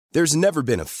There's never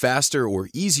been a faster or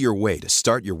easier way to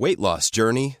start your weight loss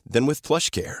journey than with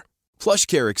PlushCare.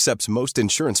 PlushCare accepts most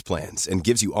insurance plans and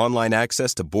gives you online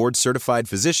access to board-certified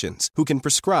physicians who can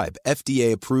prescribe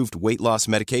FDA-approved weight loss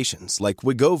medications like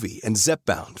Wegovy and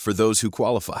Zepbound for those who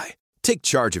qualify. Take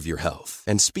charge of your health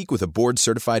and speak with a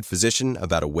board-certified physician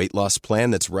about a weight loss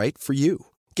plan that's right for you.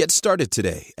 Get started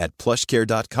today at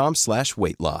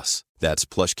plushcare.com/weightloss. That's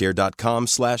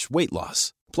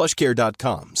plushcare.com/weightloss.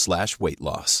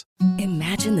 plushcare.com/weightloss.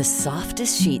 Imagine the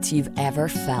softest sheets you've ever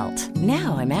felt.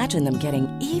 Now imagine them getting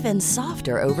even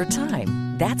softer over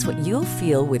time. That's what you'll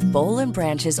feel with Boll &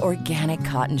 Branch's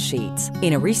organic cotton sheets.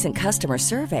 In a recent customer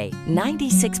survey,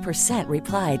 96%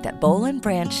 replied that Boll &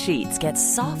 Branch sheets get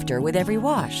softer with every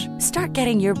wash. Start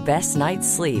getting your best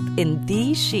night's sleep in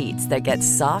these sheets that get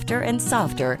softer and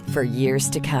softer for years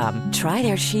to come. Try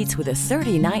their sheets with a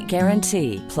 30-night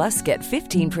guarantee. Plus, get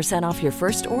 15% off your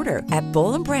first order at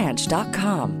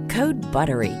bollandbranch.com. Code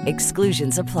BUTTERY.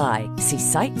 Exclusions apply. See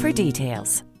site for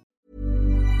details.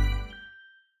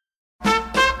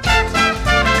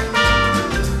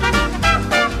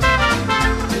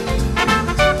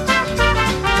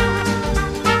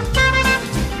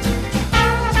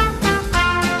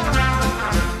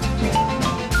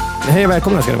 Hej och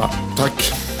välkomna ska ni vara.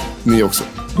 Tack. Ni också.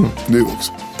 Du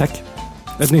också. Tack.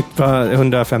 Ett nytt på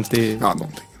 150. Ja,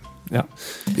 någonting. Ja.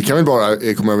 Vi kan väl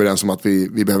bara komma överens om att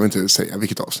vi behöver inte säga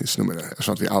vilket avsnittsnummer det är.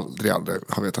 Eftersom att vi aldrig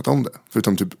har vetat om det.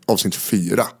 Förutom typ avsnitt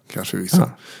 4 kanske vissa. Ja.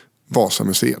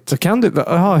 Vasamuseet. Så kan du,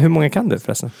 hur många kan du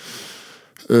förresten?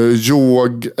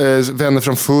 Vänner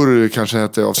från förr kanske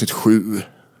hette avsnitt 7.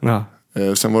 Ja.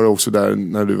 Sen var det också där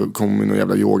när du kom i någon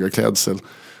jävla yogaklädsel.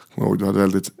 Du hade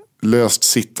väldigt löst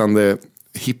sittande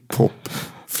hiphop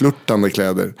flörtande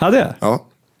kläder. Hade jag? Ja.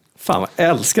 Fan, jag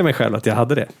älskar mig själv att jag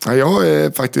hade det. Ja,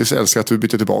 jag faktiskt älskar att du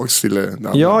bytte tillbaks till det.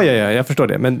 Ja, jag förstår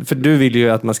det. Men för du vill ju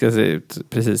att man ska se ut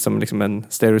precis som liksom en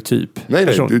stereotyp. Nej,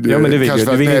 person. Men du vill ju.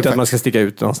 Du vill inte att man ska sticka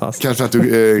ut någonstans. Kanske att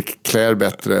du klär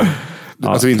bättre.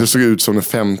 Ja. Att du inte såg ut som den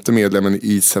 5:e medlemmen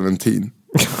i 17.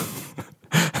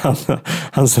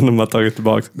 Han som de har tagit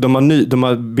tillbaka. De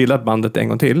har bildat bandet en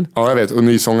gång till. Ja, jag vet. Och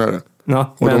ny sångare.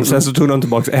 Ja, men sen så tog de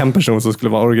tillbaka en person som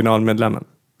skulle vara originalmedlemmen.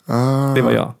 Det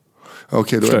var jag.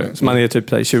 Okej, då är det. Så man är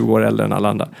typ 20 år äldre än alla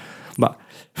andra. Bara.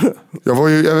 Jag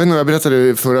vet inte, jag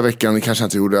berättade förra veckan, det kanske jag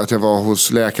inte gjorde, att jag var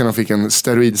hos läkaren och fick en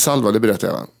steroidsalva, det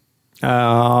berättade jag va?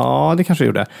 Ja, det kanske jag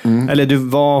gjorde. Eller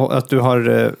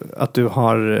att du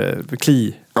har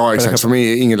kli. Ja, exakt, som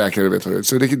ingen läkare vet vad det är.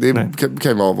 Så det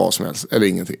kan ju vara vad som helst, eller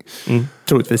ingenting.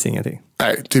 Troligtvis ingenting.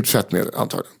 Nej, typ svettmedel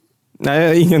antagligen.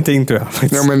 Nej, ingenting tror jag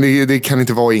faktiskt. Ja, men det kan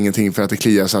inte vara ingenting för att det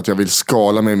kliar så att jag vill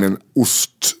skala mig med en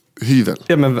osthyvel.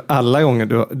 Ja, men alla gånger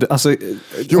du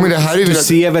men det här är du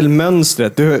ser väl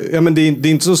mönstret. Men det är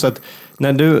inte så att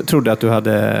när du trodde att du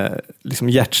hade liksom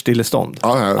hjärtstillestånd,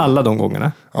 alla de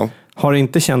gångerna, har du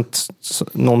inte känt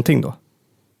någonting då?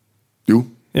 Jo,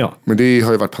 ja. Men det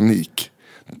har ju varit panik.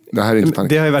 Det här är inte panik.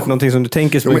 Det har ju varit någonting som du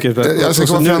tänker så mycket på.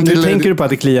 Nu tänker du på att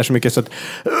det kliar så mycket så att...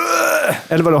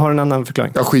 Eller vad, har du en annan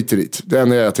förklaring? Jag skiter i det. Det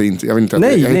enda är att jag inte... Jag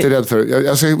är inte rädd för...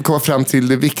 Jag ska komma fram till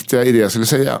det viktiga i det jag skulle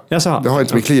säga. Det har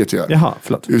inte med kliet att göra. Jaha,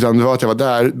 förlåt. Utan det var att jag var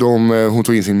där. Hon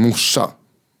tog in sin morsa.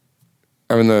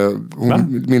 Jag vet inte,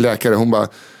 min läkare, hon bara...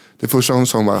 Det första hon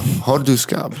sa, hon bara, har du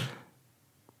skabb?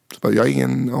 Jag har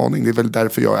ingen aning. Det är väl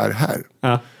därför jag är här.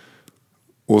 Ja.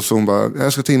 Och så hon bara,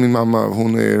 jag ska ta in min mamma.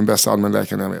 Hon är den bästa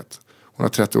allmänläkaren jag vet. Hon har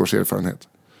 30 års erfarenhet.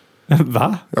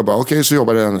 Va? Jag bara, okej, så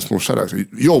jobbade hennes morsa där. Så,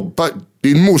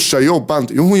 din morsa jobbar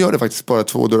inte. Jo, hon gör det faktiskt bara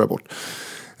 2 dörrar bort.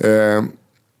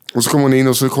 Och så kom hon in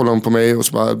och så kollade hon på mig. Och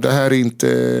så bara, det här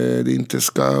är inte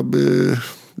skabb.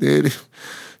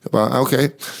 Jag bara,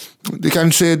 okej. Det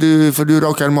kanske är du, för du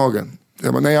rakar magen.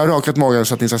 Jag bara, nej, jag har rakat magen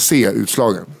så att ni ska se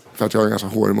utslagen. För att jag har ganska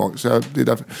hår i magen. Så det är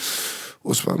därför.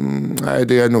 Och så bara, nej,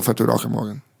 det är nog för att du rakar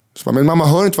magen. Så bara, men mamma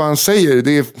hör inte vad han säger.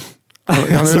 Det är...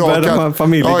 Han är rakat.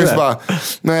 Så bara,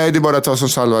 nej, det är bara att ta som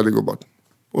salva, det går bort.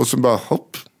 Och så bara,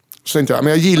 hopp. Så tänkte jag,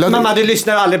 men jag gillade... Mamma, du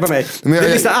lyssnar aldrig på mig. Du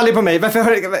lyssnar aldrig på mig.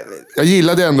 Varför jag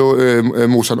gillade ändå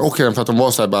morsan och henne för att de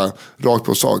var så här bara rakt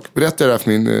på sak. Berättade det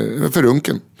för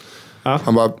runken. Ja.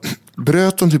 Han bara,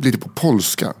 bröt hon typ lite på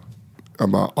polska? Jag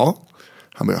bara, ja.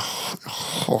 Han bara, jag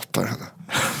hatar henne.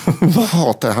 Jag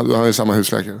hatar henne. Han är samma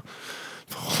husläkare.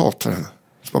 Jag hatar henne.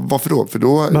 Varför då? För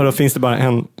då finns det bara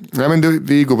en... Nej, men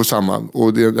vi går på samma.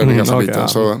 Och det är ganska liten. Ja.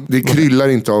 Så det kryllar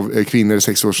inte av kvinnor i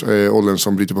 6-årsåldern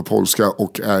som bryter på polska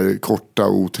och är korta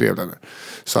och otrevliga.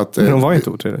 Så att, men hon var inte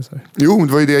otrevlig. Så. Jo,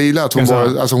 det var ju det jag gillade. Att hon,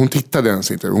 bara, hon tittade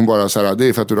ens inte. Hon bara så här, det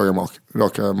är för att du rakar magen.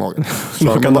 Rakar naken.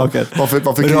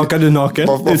 Rakar du naken?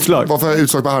 Utslag. Varför har jag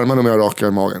utslag på armarna om jag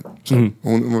rakar magen? Så,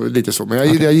 hon lite så. Men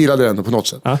jag gillade det ändå på något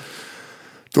sätt. Ja.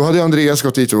 Då hade Andreas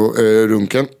gått dit och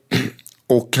runken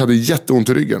och hade jätteont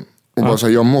i ryggen. Och bara så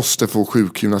här, jag måste få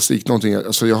sjukgymnastik, någonting.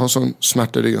 Alltså jag har sån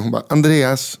smärta i ryggen. Hon bara,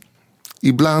 Andreas,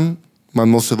 ibland man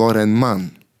måste vara en man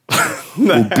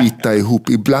och bita ihop.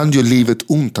 Ibland gör livet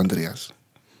ont, Andreas.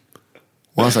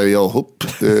 Och han säger, ja hopp,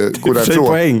 går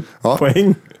därifrån.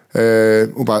 Poäng.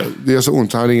 Och bara, det är så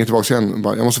ont, han ringer tillbaka igen.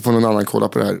 Bara, jag måste få någon annan kolla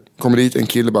på det här. Kommer dit en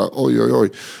kille bara, oj.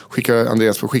 Skickar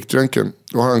Andreas på skiktröntgen.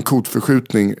 Då har han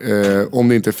kotförskjutning. Om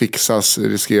det inte fixas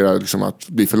riskerar liksom att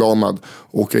bli förlamad.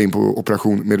 Åka in på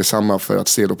operation med detsamma för att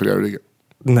steloperera ryggen.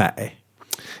 Nej.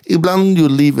 Ibland gör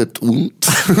livet ont.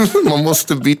 Man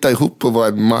måste bita ihop och vara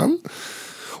en man.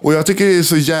 Och jag tycker det är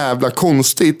så jävla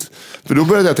konstigt. För då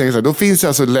började jag tänka så här, då finns det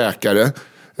alltså läkare.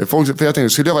 För jag tänkte,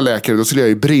 skulle jag vara läkare då skulle jag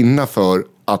ju brinna för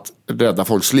att rädda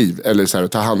folks liv. Eller så här,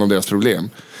 ta hand om deras problem.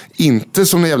 Inte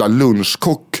som en jävla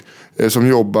lunchkock som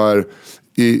jobbar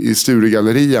i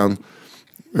Sturegallerian.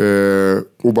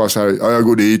 Och bara så här, jag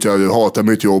går dit, jag hatar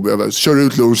mitt jobb. Jag kör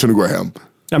ut lunchen och går hem.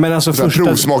 Ja, men alltså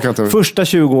första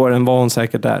 20 åren var hon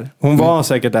säkert där. Hon var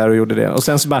säkert där och gjorde det. Och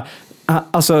sen så bara,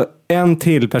 alltså en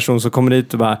till person som kommer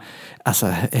dit och bara,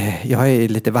 alltså jag är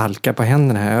lite valka på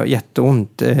händerna här, jag har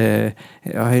jätteont,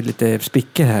 jag har lite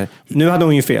sprickor här. Nu hade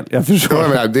hon ju fel, jag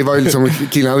förstår. Ja, det var ju liksom,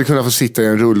 killen hade kunnat få sitta i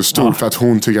en rullstol för att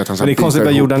hon tycker att han ska. Men det är konstigt,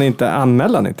 vad gjorde han inte?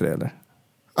 Anmälde han inte det eller?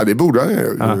 Ja, det borde han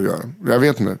göra. Jag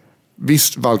vet inte.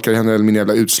 Visst valkar henne eller min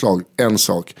jävla utslag, en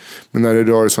sak. Men när det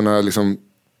rör sådana liksom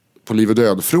på liv och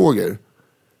död frågor,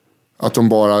 att de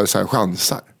bara så här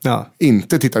chansar. Ja.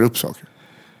 Inte tittar upp saker.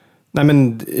 Nej,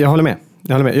 men jag håller med.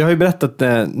 Jag har ju berättat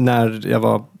när jag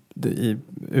var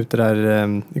ute där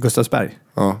i Gustavsberg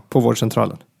på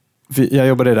vårdcentralen. Jag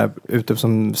jobbade där ute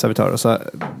som servitör och så,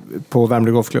 på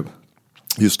Värmdö Golfklubb.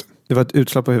 Just det. Det var ett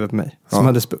utslag på huvudet på mig. Som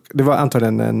hade det var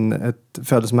antagligen ett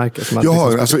födelsemärke. Som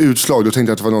hade alltså utslag. Du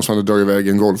tänkte att det var någon som hade dragit iväg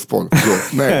en golfboll.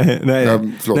 Nej.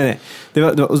 Det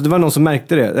var någon som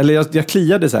märkte det. Eller jag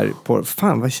kliade så här på,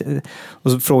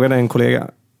 och så frågade en kollega.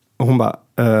 Och hon bara,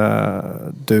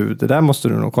 du, det där måste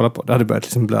du nog kolla på. Det hade börjat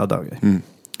liksom blöda och grejer. Det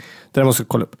där måste jag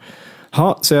kolla upp.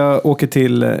 Så jag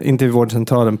åker in till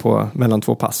vårdcentralen mellan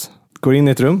 2 pass. Går in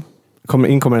i ett rum.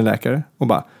 Kommer en läkare och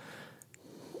bara,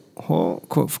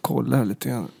 kolla här lite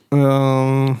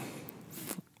grann.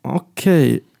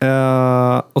 Okej.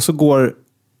 Och så går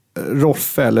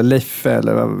Roffe eller Leffe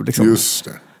eller liksom. Just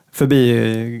det. Förbi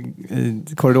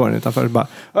i korridoren utanför. Bara,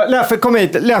 Leffe, kom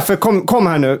hit. Leffe, kom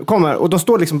här nu. Kom här. Och de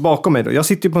står liksom bakom mig då. Jag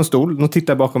sitter ju på en stol. De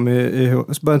tittar bakom mig.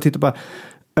 Så börjar de titta på.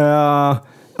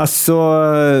 Alltså,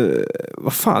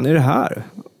 vad fan är det här?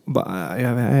 Bara,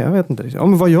 jag vet inte. Ja,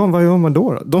 men vad gör man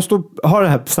då? De har det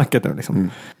här snacket nu liksom.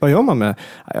 Vad gör man med?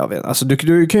 Jag vet. Alltså,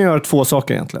 du kan göra 2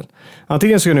 saker egentligen.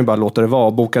 Antingen så kan du bara låta det vara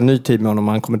och boka en ny tid med honom om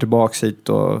han kommer tillbaka hit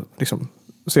och liksom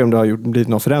se om det har blivit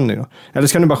någon förändring då. Eller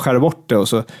så kan du bara skära bort det och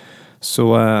så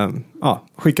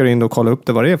skickar du in och kollar upp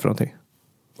det vad det är för någonting.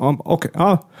 Okej.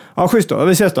 Ja, schysst då.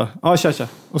 Vi ses då. Ja, tja.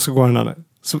 Och så går han där.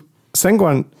 Sen går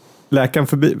han läkaren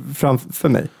framför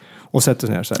mig och sätter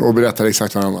sig ner så här. Och berättar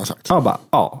exakt vad han har sagt.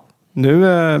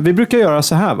 Nu, vi brukar göra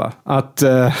så här va. Att,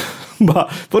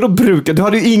 vadå brukar? Du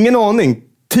hade ju ingen aning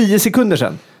 10 sekunder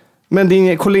sedan. Men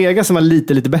din kollega som var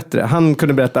lite bättre, han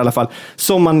kunde berätta i alla fall,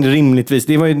 som man rimligtvis,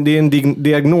 det är en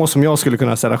diagnos som jag skulle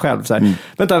kunna ställa själv. Så här.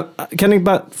 Vänta, kan ni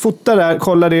bara fota där,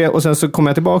 kolla det och sen så kommer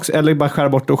jag tillbaks, eller bara skära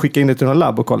bort och skicka in det till någon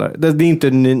labb och kolla det. Det är inte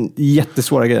en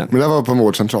jättesvåra grej. Men det var på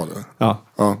vårdcentralen? Ja.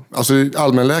 Alltså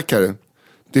allmänläkare,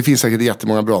 det finns säkert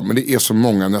jättemånga bra, men det är så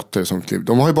många nötter som klipp.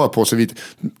 De har ju bara på sig vit.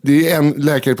 Det är en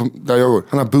läkare där jag går,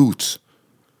 han har boots.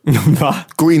 Va?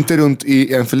 Gå inte runt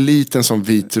i en för liten som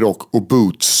vit rock och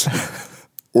boots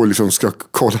och liksom ska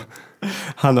kolla.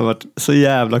 Han har varit så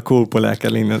jävla cool på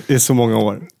läkarlinjen i så många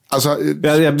år. Alltså,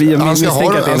 jag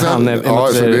misstänker att det är en han.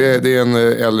 Alltså, det är en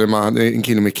äldre man, det är en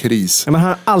kille med kris. Ja, men han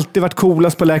har alltid varit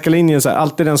coolast på läkarlinjen. Så här,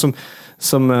 alltid den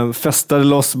som festade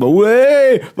loss. Bara,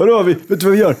 vadå? Vet du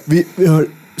vad vi gör? Vi har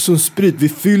som sprit. Vi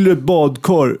fyller ett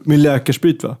badkar med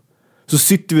läkarsprit va? Så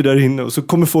sitter vi där inne och så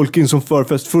kommer folk in som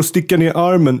förfest. Får sticka ner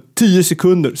armen 10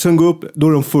 sekunder. Sen gå upp, då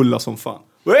är de fulla som fan.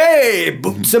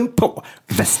 Bootsen på!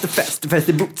 Fest,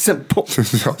 bootsen på!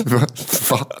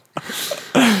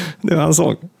 Det var hans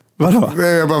sång. Vadå? Jag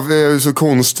är så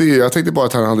konstig. Jag tänkte bara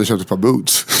att han hade köpt ett par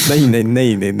boots.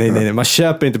 Nej. Man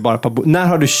köper inte bara ett par boots. När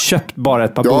har du köpt bara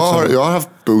ett par boots? Jag har haft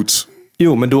boots.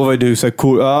 Jo, men då var ju du så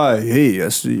cool.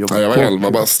 Jag var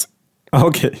 11 bast.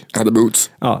 Okej. Jag hade boots.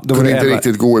 Ja, då kunde inte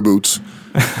riktigt gå i boots.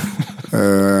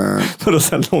 Vadå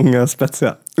så långa,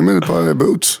 spetsiga? Men ett par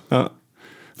boots. Ja.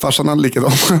 Farsan hade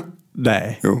likadant.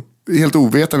 Nej. Jo. Helt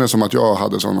ovetande som att jag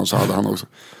hade sådana, så hade han också.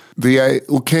 Det är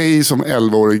okej som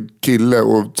 11-årig kille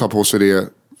att ta på sig det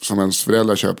som ens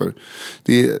föräldrar köper.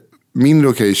 Det är mindre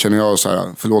okej, känner jag så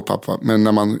här, förlåt pappa, men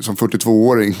när man som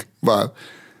 42-åring bara,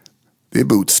 det är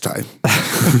boots time.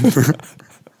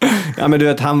 Ja, men du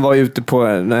vet, han var ute på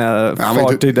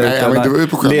fartyg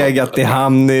där legat i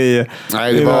hamn i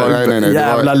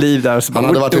jävla liv där. Han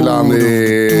hade varit i land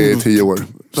i 10 år.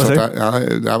 Så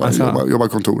att, jobba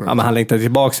kontor. Ja, men han längtade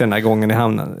tillbaka den här gången i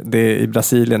hamnen. Det är i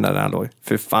Brasilien där han låg.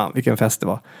 För fan, vilken fest det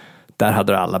var. Där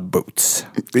hade du alla boots.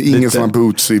 Det är ingen som har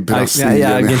boots i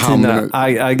Brasilien.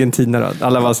 Argentina då.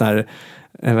 Alla var så här,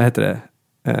 vad heter det?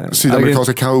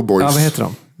 Sydamerikanska cowboys. Ja, vad heter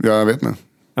de? Ja, jag vet inte.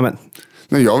 Amen.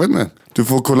 Nej, jag vet inte. Du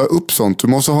får kolla upp sånt. Du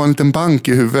måste ha en liten bank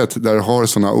i huvudet där du har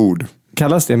såna ord.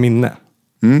 Kallas det minne?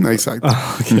 Exakt.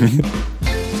 Okay.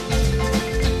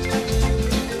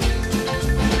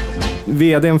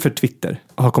 VDn för Twitter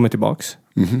har kommit tillbaks.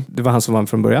 Det var han som var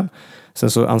från början.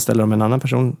 Sen så anställde de en annan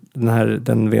person.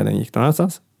 Den VDn gick någon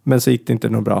annanstans. Men så gick det inte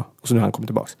något bra. Och så nu har han kommit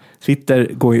tillbaks.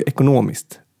 Twitter går ju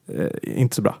ekonomiskt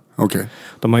inte så bra. Okay.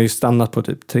 De har ju stannat på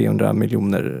typ 300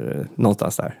 miljoner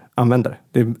någonstans där. Användare.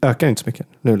 Det ökar inte så mycket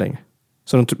nu längre.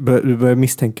 Så de börjar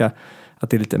misstänka att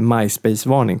det är lite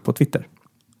MySpace-varning på Twitter.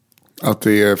 Att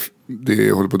det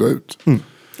håller på att dö ut.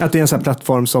 Att det är en sån här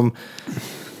plattform som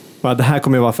det här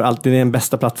kommer ju vara för alltid. Det är den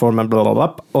bästa plattformen.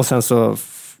 Blablabla, och sen så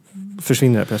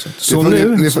försvinner det plötsligt.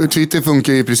 Så Twitter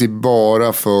funkar i princip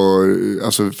bara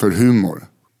för humor.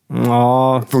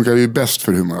 Ja. Funkar ju bäst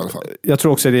för humor i alla fall. Jag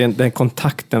tror också det är den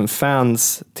kontakten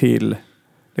fans till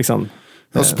liksom.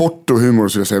 Ja, sport och humor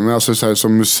skulle jag säga. Men alltså så här,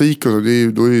 som musik och så,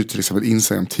 då är ju till exempel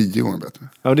Instagram 10 gånger bättre.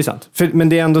 Ja, det är sant. Men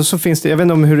det är ändå så finns det, jag vet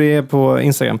inte om hur det är på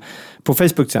Instagram. På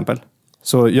Facebook till exempel.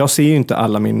 Så jag ser ju inte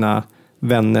alla mina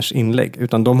vänners inlägg.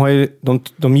 Utan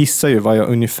de gissar ju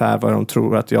ungefär vad de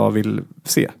tror att jag vill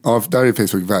se. Ja, där är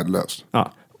Facebook värdelöst.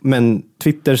 Ja. Men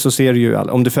Twitter så ser du ju,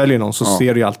 om du följer någon så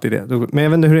ser du ju alltid det. Men jag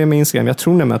vet inte hur det är med Instagram. Jag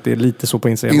tror nämligen att det är lite så på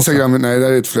Instagram. Instagram, nej,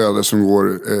 där är ett flöde som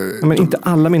går. Men inte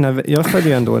alla mina, jag följer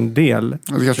ju ändå en del.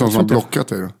 Ja, det kanske någon som har blockat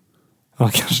dig då. Ja,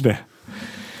 kanske det.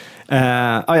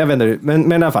 Jag vet inte.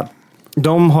 Men i alla fall.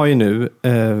 De har ju nu,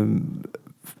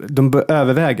 de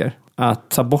överväger att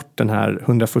ta bort den här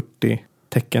 140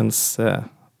 teckens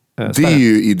det är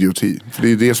ju idioti. För det är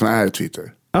ju det som är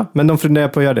Twitter. Ja, men de funderar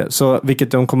på att göra det. Så,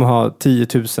 vilket de kommer ha 10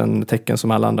 000 tecken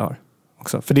som alla andra har.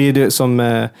 Också. För det är det som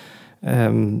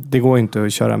det går inte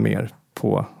att köra mer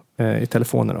på i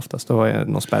telefoner oftast. Då är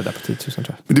någon spärr där på 10 000 tror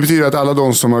jag. Men det betyder att alla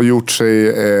de som har gjort sig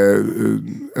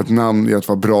ett namn i att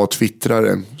vara bra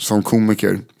twittrare som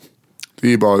komiker,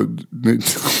 det är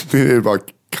bara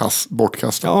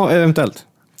bortkastat. Ja, eventuellt.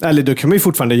 Eller då kan man ju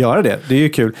fortfarande göra det. Det är ju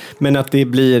kul. Men att det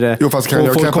blir. Jo, fast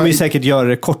folk kommer ju säkert göra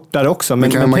det kortare också.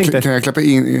 Men kan jag klappa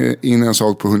in en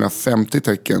sak på 150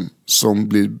 tecken som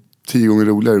blir 10 gånger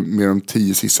roligare med de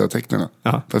 10 sista tecknen.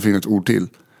 För att finna ett ord till.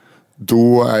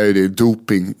 Då är det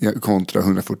doping kontra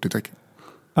 140 tecken.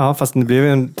 Ja, fast det blir ju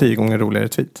en 10 gånger roligare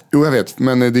tweet. Jo, jag vet.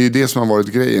 Men det är ju det som har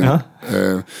varit grejen.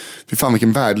 Fy fan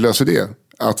vilken värdelös idé.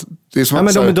 Att det är som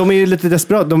men de är ju lite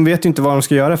desperat. De vet ju inte vad de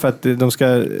ska göra för att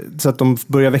så att de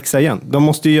börjar växa igen. De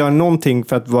måste ju göra någonting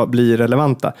för att bli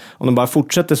relevanta. Om de bara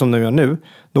fortsätter som de gör nu,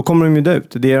 då kommer de ju dö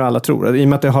ut. Det är alla tror. I och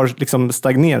med att det har liksom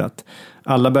stagnerat.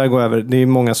 Alla börjar gå över. Det är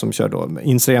många som kör då.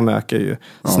 Instagram ökar ju.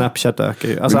 Snapchat ökar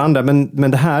ju. Alltså andra.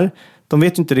 Men det här, de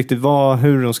vet ju inte riktigt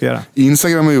hur de ska göra.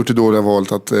 Instagram har gjort det dåliga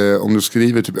valet att om du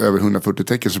skriver typ över 140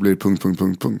 tecken så blir det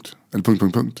punkt. Eller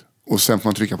punkt. Och sen får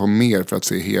man trycka på mer för att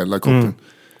se hela korten.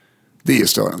 Det är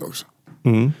störande också.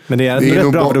 Men det är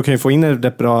rätt bra, för du kan ju få in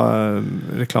ett bra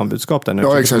reklambudskap där nu.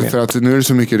 Ja, exakt. För att nu är det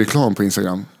så mycket reklam på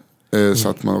Instagram så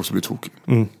att man också blir tokig.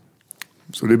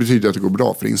 Så det betyder att det går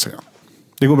bra för Instagram.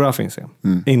 Det går bra för Instagram.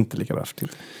 Inte lika bra för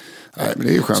Twitter. Nej, men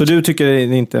det är skönt. Så du tycker det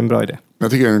är inte en bra idé?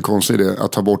 Jag tycker det är en konstig idé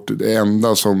att ta bort det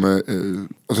enda som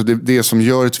alltså det som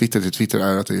gör Twitter till Twitter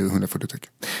är att det är 140 tecken.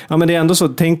 Ja, men det är ändå så,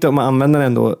 tänk dig om användaren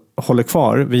ändå håller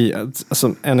kvar vid,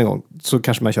 alltså än en gång så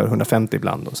kanske man kör 150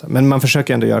 ibland och så. Men man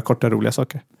försöker ändå göra korta roliga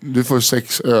saker. Du får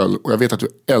 6 öl och jag vet att du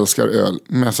älskar öl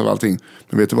mest av allting.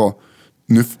 Men vet du vad?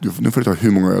 Nu får du ta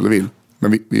hur många öl du vill.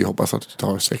 Men vi hoppas att du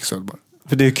tar 6 öl bara.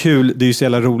 För det är kul, det är ju så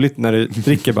jävla roligt när du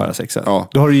dricker bara 6 öl. Ja.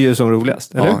 Då har du ju som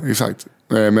roligast, eller? Ja, exakt.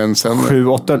 Men sen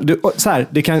 7-8 öl. Så här,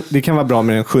 det kan vara bra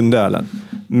med den 7:e ölen.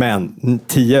 Men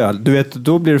 10 öl, du vet,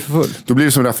 då blir du för full. Då blir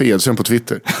det som Raffe Edström på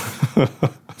Twitter.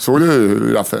 Såg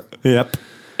du Raffe? Japp.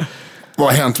 Vad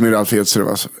har hänt med Raffe Edström?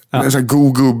 Alltså? Ja. En sån här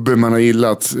god gubbe man har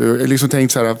gillat. Jag liksom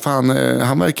tänkt så här, fan,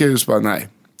 han verkar ju så bara, nej.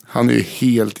 Han är ju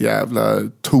helt jävla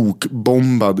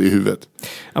tokbombad i huvudet.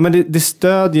 Ja, men det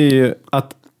stödjer ju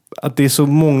att det är så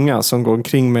många som går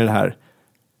omkring med det här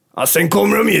Ja, sen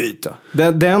kommer de ju hit då.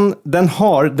 Den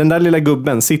där lilla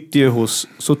gubben sitter ju hos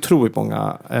så otroligt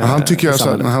många han tycker att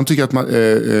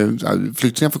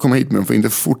flyktingar får komma hit men de får inte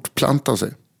fortplanta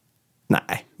sig.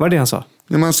 Nej, vad är det han sa?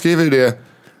 Ja, man skriver ju det.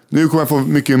 Nu kommer jag få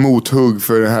mycket mothugg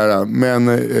för det här.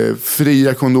 Men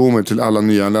fria kondomer till alla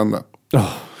nyanlända.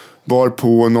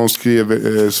 Varpå någon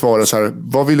svarade så här.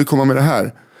 Vad vill du komma med det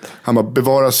här? Han bara,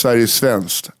 bevara Sverige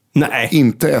svenskt. Nej.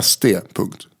 Inte SD,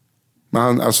 punkt.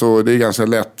 Men det är ganska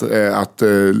lätt att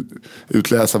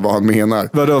utläsa vad han menar.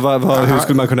 Vadå, hur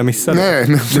skulle man kunna missa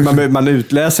det? Nej. Man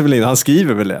utläser väl inte, han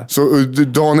skriver väl det? Så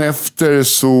dagen efter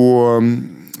så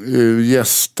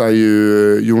gästar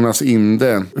ju Jonas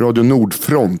Inde Radio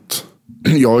Nordfront.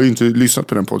 Jag har ju inte lyssnat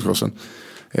på den podcasten.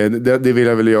 Det vill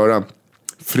jag väl göra.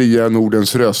 Fria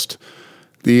Nordens röst.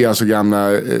 Det är alltså gamla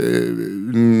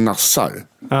nassar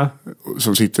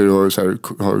som sitter och så här,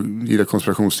 gillar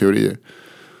konspirationsteorier.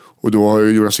 Och då har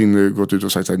ju Jonas Inde gått ut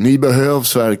och sagt så här, ni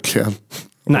behövs verkligen.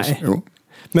 Nej.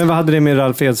 Men vad hade det med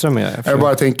Ralf Edström med? Jag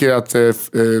bara tänker att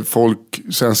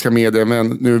svenska medier, men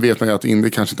nu vet man ju att Inde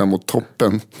kanske inte har mått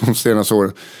toppen de senaste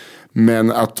åren.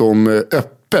 Men att de är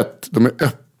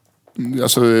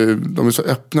så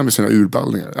öppna med sina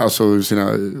urballningar, alltså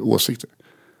sina åsikter.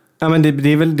 Ja, men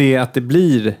det är väl det att det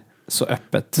blir så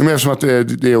öppet. Men eftersom att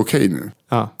det är okej nu.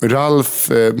 Ja.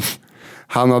 Ralf,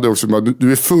 han hade också bara,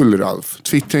 du är full Ralf.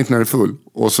 Twittra inte när du är full.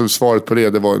 Och så svaret på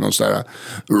det var ju någon sådär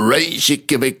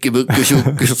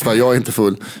jag är inte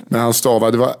full. Men han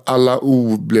stavade, det var alla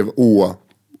O blev Å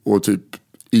och typ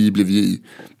I blev J.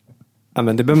 Ja,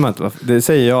 men det behöver man inte vara. Det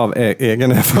säger jag av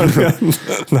egen erfarenhet.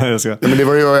 Nej, jag ska. Ja, men det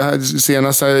var ju,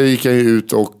 senast gick jag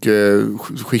ut och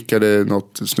skickade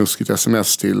något snuskigt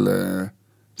sms till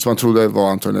som man trodde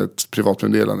var antagligen ett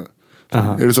privatmeddelande.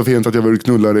 Är det så fint att jag vill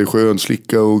knulla dig skönt,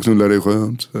 slicka och knulla dig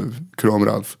skönt? Kram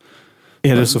Ralf.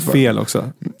 Är det så fel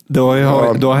också? Då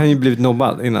har han ju blivit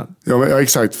nobbad innan. Ja,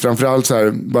 exakt. Framförallt så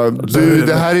här. Bara, du,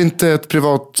 det här är inte ett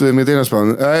privat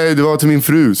meddelande. Nej, det var till min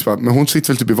fru. Men hon sitter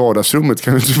väl typ i vardagsrummet.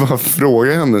 Kan du inte bara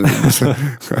fråga henne?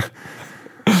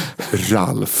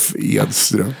 Ralf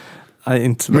Edström. Nej,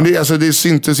 inte så bra. Men det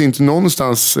syntes inte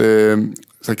någonstans.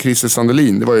 Christer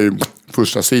Sandelin, det var ju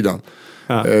första sidan.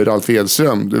 Ja. Ralf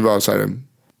Edström, det var så här.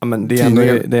 Ja, men det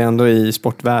är ändå i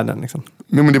sportvärlden liksom.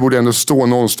 Men det borde ändå stå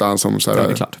någonstans som så här, ja,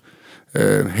 det är klart.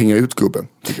 Hänga ut gubben.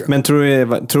 Men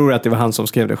tror du att det var han som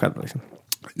skrev det själv liksom?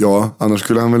 Ja, annars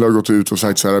skulle han väl ha gått ut och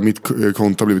sagt så här, mitt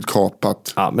konto har blivit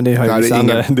kapat. Ja, men det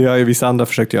har ju vissa andra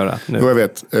försökt göra nu. Jo, jag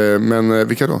vet. Men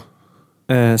vilka då?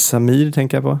 Samir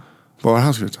tänker jag på. Vad har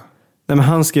han skrivit? Nej, men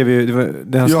han skrev ju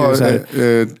han skrev så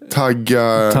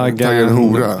här, tagga en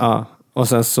hora. Ja. Och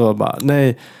sen så bara,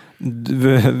 nej,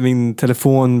 min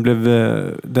telefon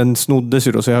den snoddes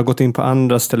ju då, så jag har gått in på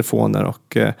andras telefoner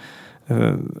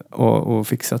och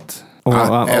fixat och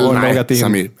loggat in.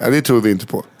 Samir. Ja, det tror vi inte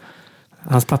på.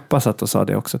 Hans pappa satt och sa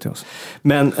det också till oss.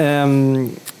 Men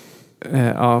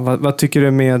vad tycker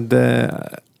du med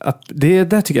att det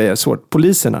där tycker jag är svårt.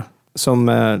 Poliserna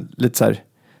som lite så här,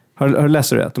 har läst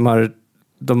det att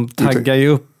de taggar ju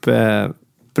upp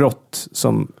brott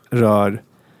som rör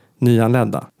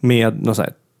nyanlända med något så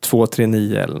här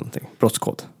 239 eller någonting,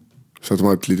 brottskod. Så att de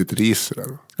har ett litet register där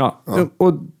då? Ja.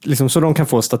 Och liksom, så de kan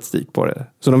få statistik på det.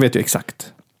 Så de vet ju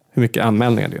exakt hur mycket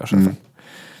anmälningar det görs.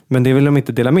 Men det vill de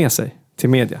inte dela med sig till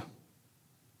media.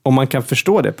 Och man kan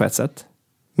förstå det på ett sätt.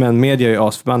 Men media är ju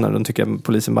asförbannade. De tycker att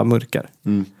polisen bara mörkar.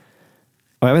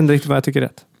 Och jag vet inte riktigt vad jag tycker är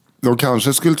rätt. De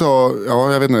kanske skulle ta,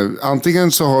 jag vet inte.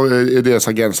 Antingen så är deras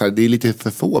agent så här, det är lite för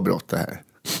få brott det här.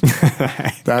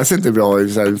 Det här ser inte bra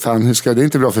ut. Fan, det är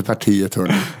inte bra för partiet.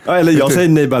 Ja, eller jag säger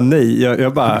nej, bara nej.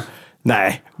 Jag bara,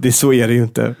 nej, så är det ju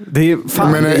inte. Det är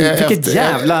fan, vilket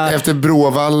jävla... Efter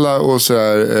Bråvalla och så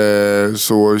här,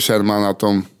 så känner man att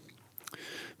de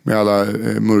med alla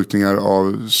mörkningar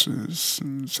av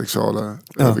sexuella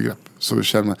övergrepp, så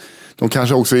känner man, de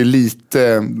kanske också är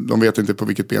lite, de vet inte på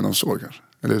vilket ben de står kanske,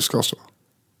 eller ska stå.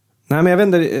 Nej, men jag vet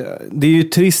inte, det är ju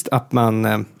trist att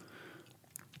man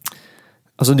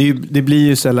alltså det blir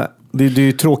ju så, det är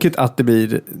ju tråkigt att det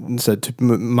blir så här, typ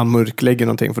man mörklägger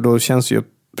någonting, för då känns ju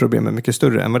problemet mycket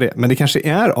större än vad det är. Men det kanske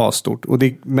är asstort, och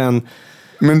men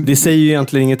det säger ju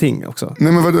egentligen ingenting också.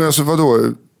 Nej, men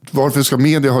vadå? Varför ska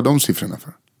media ha de siffrorna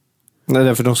för? Nej,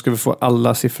 därför de ska få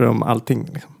alla siffror om allting.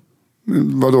 Liksom.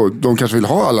 Vadå? De kanske vill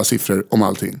ha alla siffror om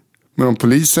allting. Men om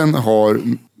polisen har...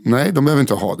 Nej, de behöver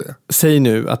inte ha det. Säg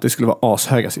nu att det skulle vara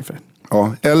ashöga siffror.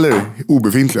 Ja, eller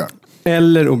obefintliga.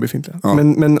 Ja.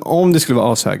 Men om det skulle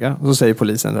vara ashöga, så säger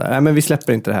polisen nej, men vi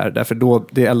släpper inte det här, därför då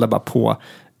det eldar bara på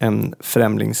en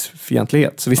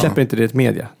främlingsfientlighet. Så vi släpper inte det till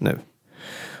media nu.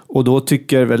 Och då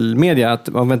tycker väl media att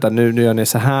vänta, nu gör ni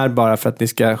så här bara för att ni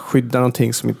ska skydda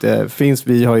någonting som inte finns.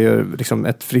 Vi har ju liksom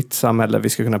ett fritt samhälle, vi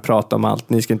ska kunna prata om allt.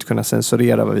 Ni ska inte kunna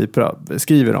censurera vad vi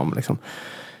skriver om. Liksom.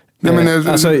 Nej,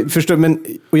 men, förstår,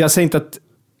 och jag säger inte att...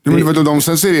 Men de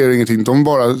censurerar ingenting, de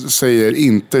bara säger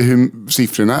inte hur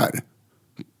siffrorna är.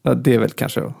 Ja, det är väl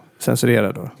kanske att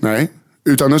censurera då. Nej,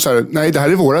 utan att säga, nej det här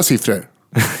är våra siffror.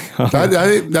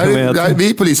 Det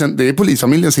är polisen, det är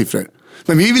polisfamiljens siffror.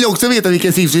 Men vi vill också veta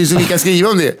vilka siffror som vi kan skriva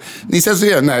om det. Ni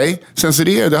censurerar? Nej,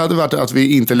 censurera det hade varit att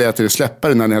vi inte lät er släppa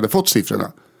det när ni hade fått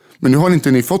siffrorna. Men nu har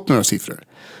inte ni fått några siffror.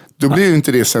 Då blir ju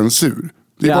inte det censur.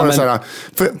 Det är bara så här,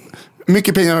 för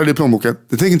mycket pengar har du i plånboken,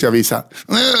 det tänker inte jag visa.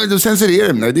 Då censurerar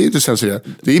de. Nej, det är inte censurerat.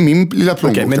 Det är min lilla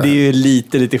plånbok. Okay, men det är ju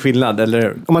lite skillnad.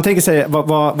 Eller? Om man tänker sig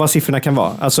vad siffrorna kan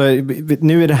vara. Alltså,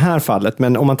 nu är det här fallet,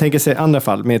 men om man tänker sig andra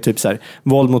fall med typ så här,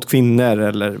 våld mot kvinnor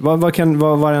eller vad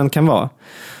det kan vara.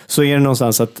 Så är det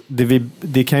någonstans att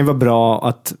det kan ju vara bra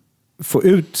att få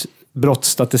ut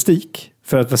brottsstatistik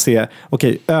för att se,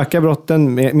 öka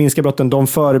brotten, minska brotten, de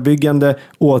förebyggande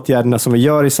åtgärderna som vi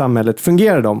gör i samhället,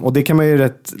 fungerar de? Och det kan man ju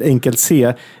rätt enkelt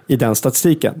se i den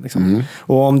statistiken. Liksom.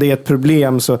 Och om det är ett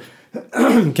problem så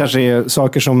kanske det är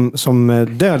saker som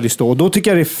döljs då. Och då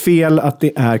tycker jag det är fel att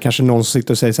det är kanske någon som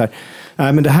sitter och säger så här,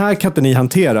 nej men det här kan inte ni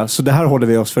hantera, så det här håller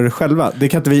vi oss för själva. Det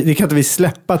kan inte vi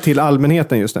släppa till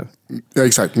allmänheten just nu. Ja,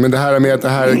 exakt. Men det här med att det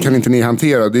här kan inte ni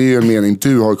hantera, det är ju en mening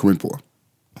du har kommit på.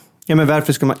 Ja, men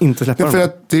varför ska man inte släppa dem? För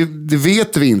att det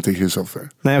vet vi inte, Kristoffer.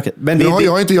 Nej, okej. Men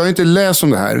jag har inte läst om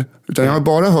det här, utan jag har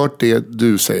bara hört det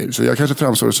du säger. Så jag kanske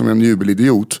framstår som en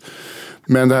jubelidiot.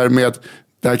 Men det här med att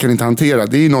det här kan inte hantera,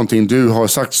 det är någonting du har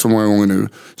sagt så många gånger nu.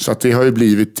 Så att det har ju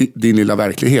blivit din lilla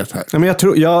verklighet här. Ja, men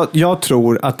jag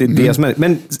tror att det är det som är...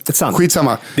 Men sant.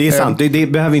 Skitsamma. Det är sant. Det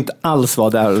behöver inte alls vara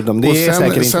där. Det är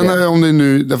säkert inte sen det. Om det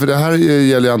nu, därför det här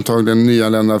gäller antagligen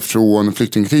nyanlända från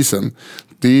flyktingkrisen.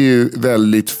 Det är ju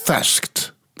väldigt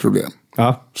färskt problem.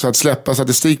 Ja. Så att släppa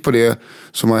statistik på det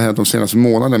som har hänt de senaste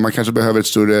månaderna. Man kanske behöver ett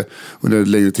större under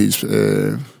en längre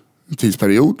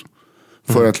tidsperiod.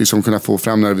 För att liksom kunna få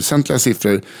fram några väsentliga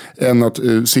siffror. Än att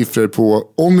siffror på,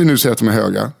 om vi nu säger att de är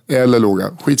höga eller låga,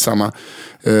 skitsamma.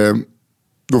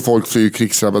 Då folk flyr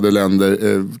krigsdrabbade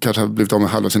länder, kanske har blivit av med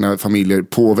halva sina familjer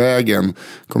på vägen.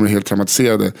 Kommer helt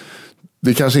traumatiserade.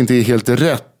 Det kanske inte är helt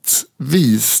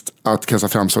rättvist att kasta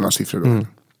fram sådana siffror då.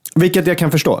 Vilket jag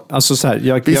kan förstå. Alltså så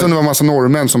här, det är som det var en massa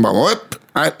norrmän som bara,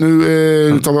 nej,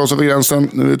 nu tar vi oss över gränsen.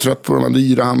 Nu är vi trött på de här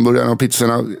dyra hamburgarna och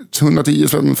pizzorna. 110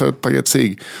 spänn för ett paket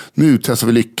cigg. Nu testar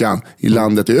vi lyckan i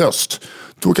landet i öst.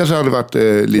 Då kanske det hade varit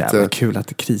lite... Jävla kul att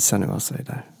det krisar nu alltså i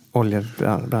där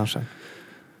oljebranschen.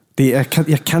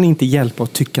 Jag kan inte hjälpa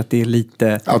att tycka att det är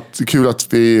lite... Kul att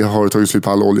vi har tagit slut på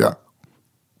all olja.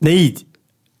 Nej,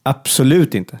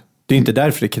 absolut inte. Det är inte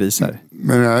därför det krisar.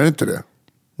 Men är det inte det?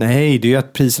 Nej, det är ju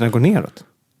att priserna går neråt.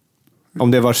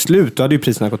 Om det var slut, då hade ju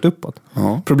priserna gått uppåt.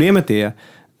 Ja. Problemet är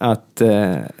att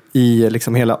i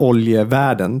liksom hela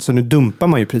oljevärlden, så nu dumpar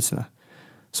man ju priserna.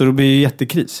 Så då blir det ju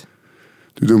jättekris.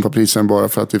 Du dumpar priserna bara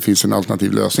för att det finns en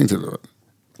alternativ lösning till det?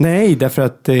 Nej, därför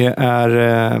att det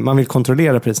är, man vill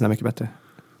kontrollera priserna mycket bättre.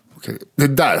 Okej. Det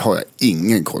där har jag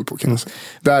ingen koll på, kan jag säga.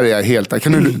 Där är jag helt...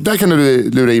 Där kan du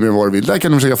lura i mig vad du vill. Där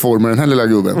kan du försöka forma den här lilla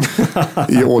gubben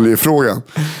i oljefrågan.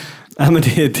 Ja, men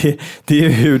det är ju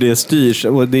hur det styrs.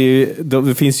 Och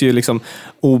det finns ju liksom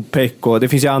OPEC och det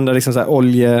finns ju andra liksom så här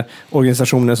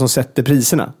oljeorganisationer som sätter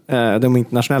priserna. De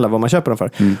internationella, vad man köper dem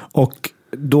för. Och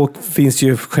då finns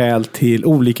ju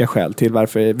olika skäl till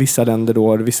varför vissa länder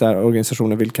då, vissa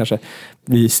organisationer vill kanske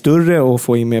bli större och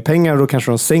få in mer pengar. Och då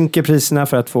kanske de sänker priserna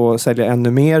för att få sälja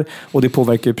ännu mer. Och det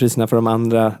påverkar ju priserna för de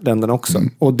andra länderna också.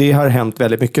 Och det har hänt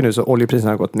väldigt mycket nu, så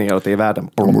oljepriserna har gått neråt i världen.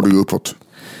 De borde gå uppåt.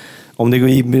 Om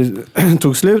det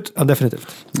tog slut, ja, definitivt.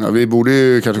 Ja, vi borde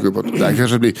ju kanske gå uppåt. Det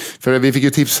kanske blir. För vi fick ju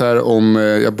tips här om,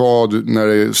 jag bad när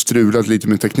det strulat lite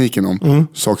med tekniken om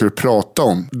saker att prata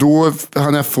om. Då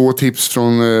hann jag få tips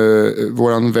från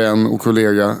våran vän och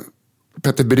kollega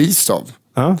Petter Bristav.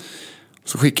 Ja.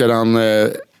 Så skickade han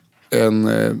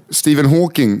en Stephen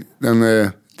Hawking,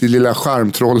 det lilla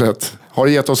skärmtrollet, har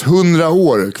gett oss 100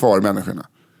 år kvar, människorna.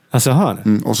 Alltså hör.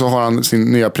 Och så har han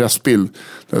sin nya pressbild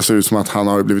där det ser ut som att han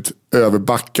har blivit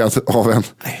överbackad av en...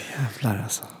 Nej, jävlar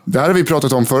alltså. Det här har vi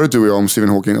pratat om förut, du och jag, om Stephen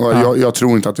Hawking. Och jag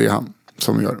tror inte att det är han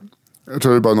som gör. Jag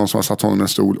tror det är bara någon som har satt honom i en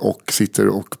stol och sitter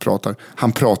och pratar.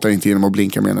 Han pratar inte genom att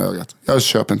blinka med ena ögat. Jag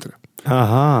köper inte det.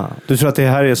 Aha. Du tror att det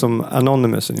här är som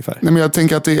Anonymous ungefär? Nej, men jag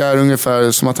tänker att det är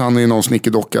ungefär som att han är någon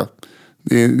snickerdocka.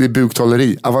 Det är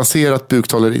buktaleri. Avancerat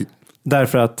buktaleri.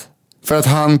 Därför att? För att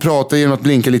han pratar genom att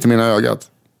blinka lite med ena ögat.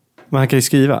 Men han kan ju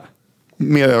skriva.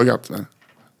 Med ögat.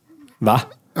 Va?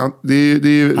 Ja,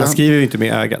 han skriver ju inte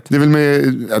med ögat. Det är väl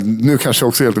med, nu kanske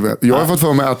också helt fel. Jag har fått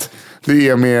för mig att det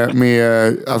är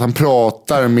med att han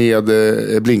pratar med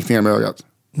blinkningar med ögat.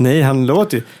 Nej, han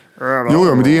låter ju...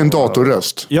 Jo, men det är en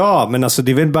datorröst. Ja, men alltså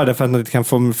det är väl bara därför att man inte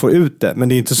kan få ut det. Men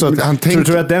det är inte så att... Tror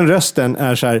du att den rösten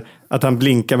är så här att han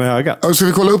blinkar med ögat? Ja, ska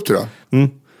vi kolla upp det då?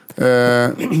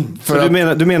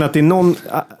 Du menar att det är någon...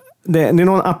 Det är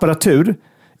någon apparatur,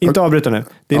 inte avbryta nu.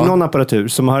 Det är någon apparatur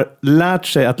som har lärt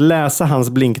sig att läsa hans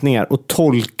blinkningar och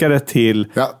tolka det till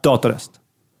datorröst.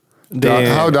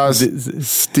 How does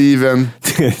Stephen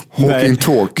Hawking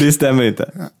talk? Det stämmer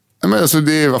inte. Ja, men alltså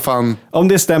det är vad fan... Om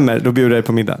det stämmer, då bjuder jag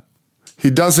på middag. He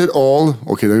does it all.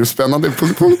 Okej, det är spännande.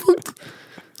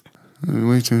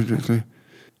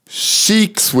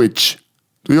 Cheek switch.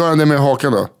 Då gör han det med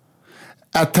hakan då.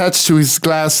 Attached to his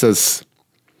glasses.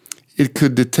 It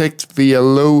could detect via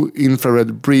low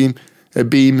infrared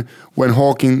beam when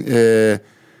Hawking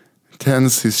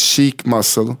tense his cheek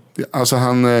muscle. Alltså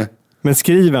han... Men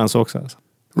skriver han så också? Alltså?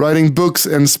 Writing books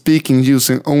and speaking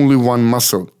using only one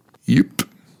muscle. Jupp.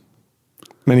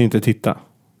 Men inte titta.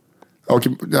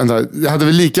 Okej, det hade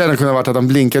väl lika gärna kunnat vara att han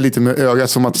blinkar lite med ögat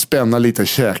som att spänna lite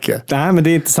käke. Nej, men det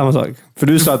är inte samma sak. För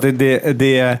du sa att det är...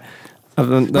 Det är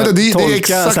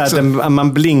exakt så att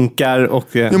man blinkar och...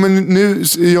 Ja, men nu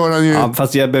gör han ju... Ja,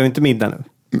 fast jag behöver inte middag nu.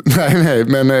 Nej,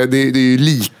 men det är ju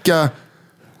lika...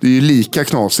 Det är ju lika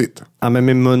knasigt. Ja, men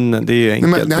med munnen, det är ju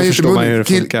enkelt. Då förstår man ju hur det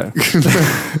funkar.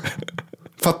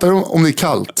 Fattar du om det är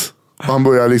kallt? Och han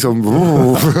börjar liksom...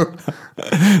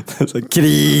 så,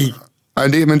 krig!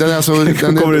 Nej, men den är alltså...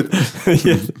 Den kommer ut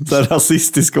så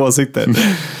rasistiska åsikter.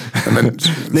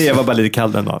 Nej, jag var bara lite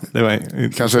kall den dagen. Det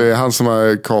var... Kanske han som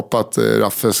har kapat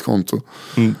Raffes konto.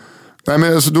 Nej,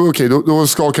 men alltså, då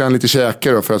skakar han lite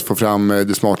käkar då för att få fram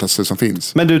det smartaste som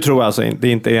finns. Men du tror alltså det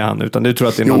inte är han, utan du tror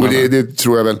att det är någon annan? Jo, det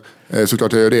tror jag väl.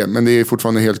 Såklart jag gör det. Men det är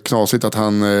fortfarande helt knasigt att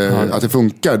att det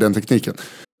funkar, den tekniken.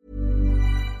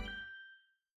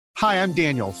 Hi, I'm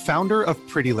Daniel, founder of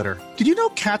Pretty Litter. Did you know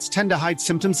cats tend to hide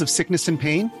symptoms of sickness and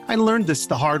pain? I learned this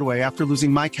the hard way after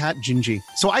losing my cat, Gingy.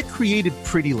 So I created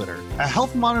Pretty Litter, a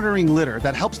health monitoring litter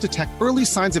that helps detect early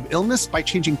signs of illness by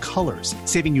changing colors,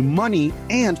 saving you money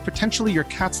and potentially your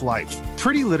cat's life.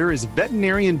 Pretty Litter is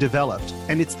veterinarian developed,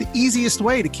 and it's the easiest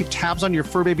way to keep tabs on your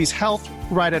fur baby's health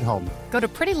right at home. Go to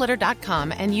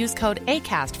prettylitter.com and use code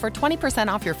ACAST for 20%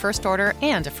 off your first order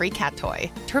and a free cat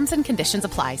toy. Terms and conditions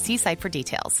apply. See site for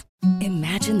details.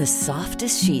 Imagine the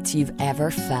softest sheets you've ever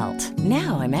felt.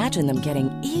 Now imagine them getting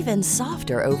even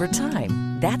softer over time.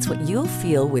 That's what you'll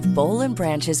feel with Boll &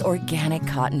 Branch's organic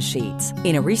cotton sheets.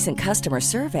 In a recent customer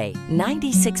survey,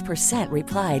 96%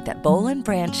 replied that Boll &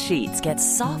 Branch sheets get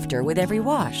softer with every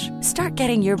wash. Start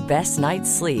getting your best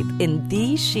night's sleep in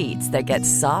these sheets that get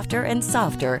softer and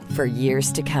softer for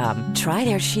years to come. Try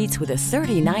their sheets with a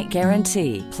 30-night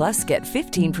guarantee. Plus, get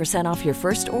 15% off your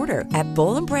first order at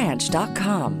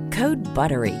bollandbranch.com. Code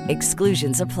BUTTERY.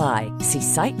 Exclusions apply. See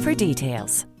site for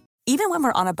details. Even when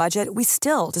we're on a budget, we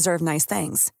still deserve nice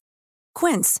things.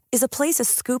 Quince is a place to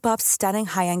scoop up stunning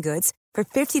high-end goods for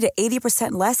 50 to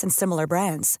 80% less than similar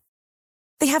brands.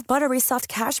 They have buttery soft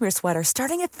cashmere sweaters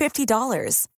starting at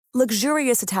 $50,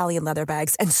 luxurious Italian leather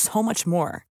bags, and so much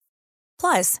more.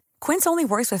 Plus, Quince only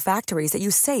works with factories that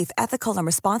use safe, ethical, and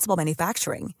responsible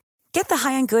manufacturing. Get the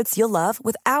high-end goods you'll love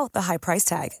without the high price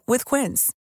tag with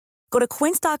Quince. Go to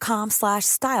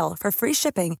quince.com/style for free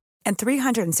shipping and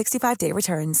 365-day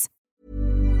returns.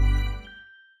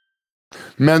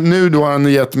 Men nu då har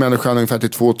han gett människan ungefär till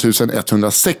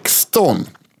 2116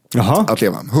 att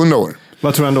leva. 100 år.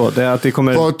 Vad tror han då?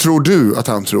 Vad tror du att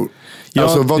han tror? Ja,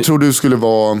 alltså, vad tror du skulle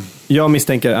vara... Jag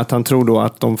misstänker att han tror då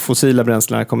att de fossila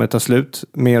bränslena kommer ta slut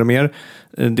mer och mer.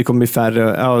 Det kommer bli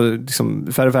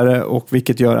färre, och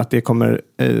vilket gör att det kommer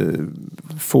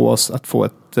få oss att få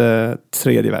ett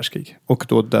tredje världskrig. Och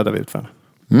då dödar vi ut varandra.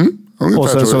 Och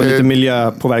sen så lite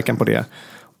miljöpåverkan på det.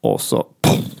 Och så...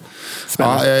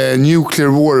 Nuclear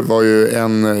War var ju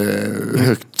en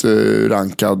högt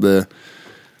rankad...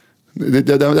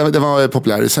 Det var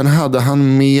populär. Sen hade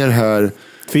han mer här...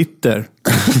 Twitter.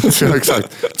 Ja,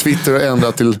 exakt. Twitter har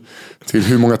ändrat till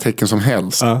hur många tecken som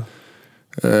helst.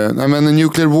 Nej, men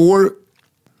Nuclear War,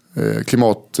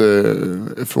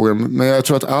 klimatfrågan. Men jag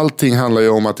tror att allting handlar ju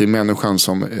om att det är människan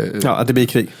som... att det blir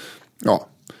krig. Ja,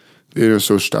 det är det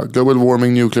största. Global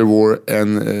warming, nuclear war,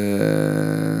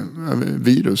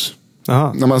 virus.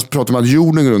 Aha. När man pratar om att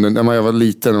jorden går under, när man var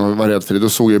liten och var rädd för det, då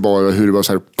såg jag bara hur det var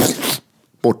så här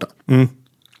borta.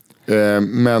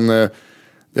 Men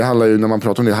det handlar ju, när man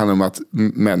pratar om det, handlar om att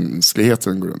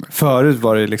mänskligheten går under. Förut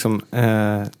var det liksom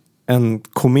en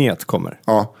komet kommer.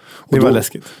 Ja. Det var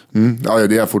läskigt. Ja,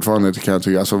 det är fortfarande, kan jag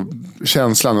tycka. Alltså,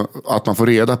 känslan att man får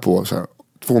reda på så här,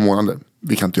 2 månader,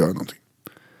 vi kan inte göra någonting.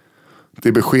 Det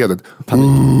är beskedet.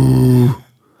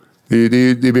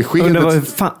 Det är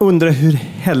beskedet. Undrar hur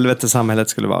helvete samhället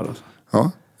skulle vara då.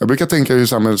 Ja. Jag brukar tänka hur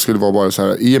samhället skulle vara bara så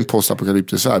här, i en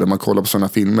postapokalyptisk värld. Om man kollar på sådana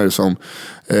filmer som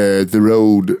The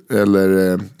Road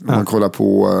eller om man kollar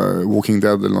på Walking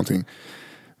Dead eller någonting.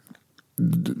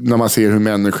 När man ser hur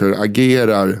människor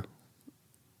agerar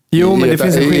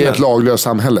i ett laglöst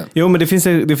samhälle. Jo, men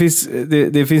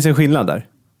det finns en skillnad där.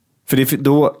 För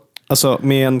då, alltså,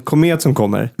 med en komet som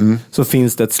kommer så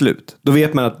finns det ett slut. Då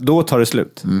vet man att då tar det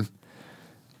slut.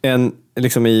 En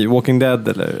liksom i Walking Dead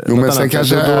eller jo, men sen annat.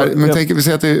 kanske men tänker vi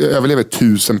säga att det överlever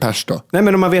 1000 pers då. Nej,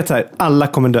 men om man vet så här, alla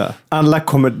kommer dö.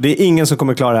 Det är ingen som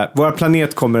kommer klara det här. Vår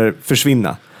planet kommer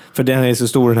försvinna. För den är så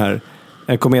stor, den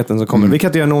här kometen som kommer. Vi kan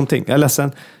inte göra någonting. Jag är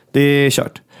ledsen. Det är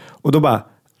kört. Och då bara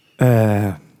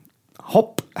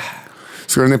hopp.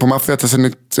 Ska du ner på maffia till sig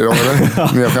nytt idag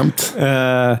eller? Nya skämt?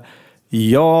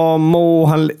 Ja,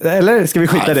 eller ska vi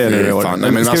skita det nu i år?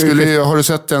 Nej, men har du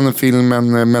sett den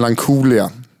filmen Melancholia?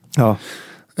 Ja.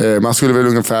 Man skulle väl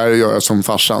ungefär göra som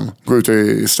farsan. Gå ut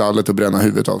i stallet och bränna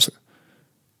huvudet av sig.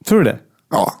 Tror du det?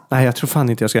 Ja. Nej, jag tror fan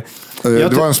inte jag ska.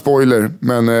 Det var en spoiler,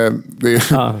 men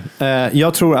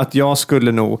jag tror att jag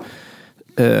skulle nog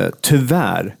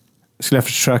tyvärr skulle jag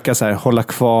försöka så här, hålla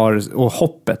kvar och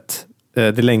hoppet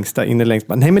det längsta, in i längst.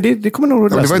 Nej, men det kommer nog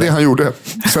att lösa. Det var det han gjorde.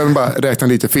 Sen bara räkna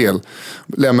lite fel.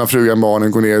 Lämna frugan,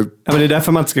 barnen, gå ner. Ja, men det är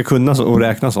därför man inte ska kunna och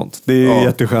räkna sånt. Det är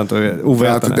jätteskönt och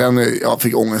ovetande. Jag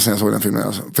fick ångest när jag såg den filmen.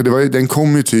 Alltså. För den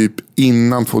kom ju typ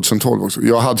innan 2012 också.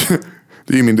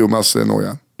 Det är ju min dummaste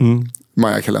noja.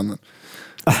 Maya-kalendern.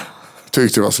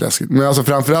 Tyckte det var så läskigt. Men alltså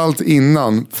framförallt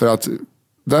innan, för att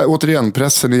där, återigen,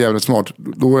 pressen är jävligt smart.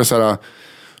 Då är det så här,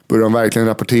 börjar de verkligen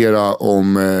rapportera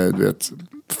om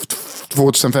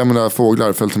 2500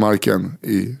 fåglar föll till marken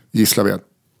i Gislaved.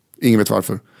 Ingen vet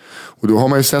varför. Och då har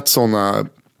man ju sett sådana,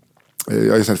 jag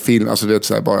har ju sett film, alltså det är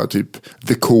så här bara typ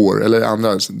The Core eller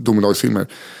andra domedagsfilmer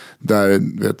där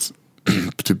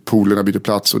typ polerna byter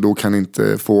plats och då kan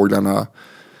inte fåglarna.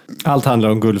 Allt handlar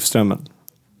om Gulfströmmen.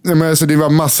 Nej, men alltså det var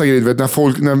massa grejer, vet, när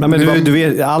folk du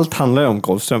vet, allt handlar om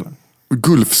Golfströmmen.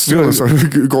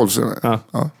 Golfströmmen. Ja.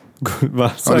 Ja,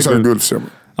 det sa Gulfströmmen.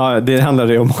 Ja, det handlar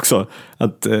det om också.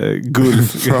 Att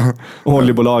Gulf,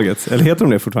 oljebolaget, eller heter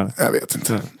de det fortfarande? Jag vet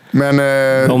inte. Men,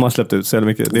 de har släppt ut så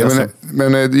mycket.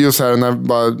 Men det är ju så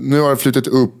här, nu har det flyttat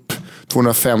upp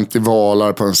 250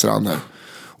 valar på en strand här.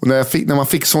 Och när man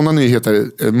fick sådana nyheter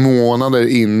månader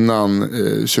innan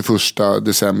 21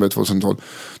 december 2012,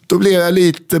 då blev jag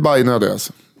lite bajnödig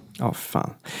alltså. Ja, fan.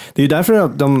 Det är ju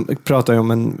därför de pratar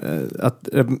om att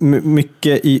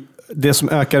mycket i det som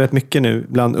ökar rätt mycket nu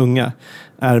bland unga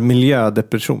är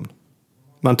miljödepression.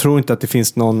 Man tror inte att det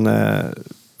finns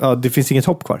det finns inget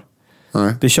hopp kvar.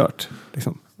 Nej. Det är kört.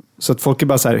 Liksom. Så att folk är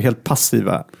bara så här helt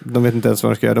passiva. De vet inte ens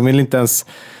vad de ska göra. De vill inte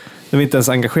ens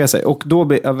engagera sig. Och då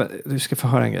du ska få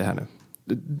höra en grej här nu.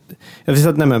 Jag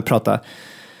vill nämligen prata.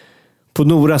 På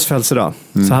Noras födelsedag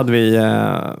så hade vi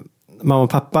mamma och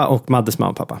pappa och Maddes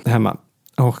mamma och pappa hemma.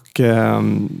 Och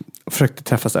försökte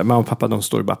träffas där. Mamma och pappa, de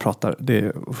står och bara pratar. Det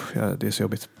är så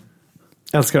jobbigt.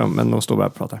 Jag älskar dem, men de står bara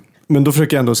och pratar. Men då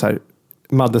försöker jag ändå så här,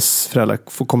 Maddes föräldrar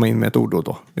få komma in med ett ord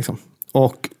då. Liksom.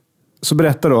 Och så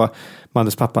berättar då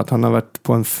Maddes pappa att han har varit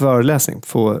på en föreläsning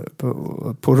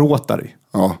på Rotary.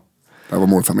 Ja, det var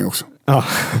morfar med också. Ja.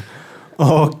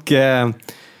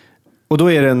 Och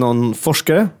då är det någon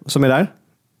forskare som är där.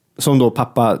 Som då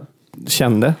pappa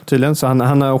kände tydligen. Så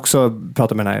han har också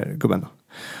pratat med den här gubben.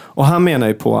 Och han menar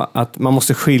ju på att man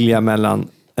måste skilja mellan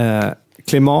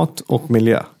klimat och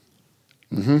miljö.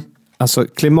 Mm-hmm. Alltså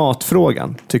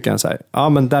klimatfrågan tycker han så här. Ja,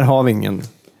 men där har vi ingen.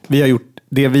 Vi har gjort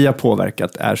det vi har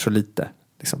påverkat är så lite.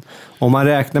 Liksom. Om man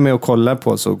räknar med att kolla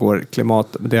på så går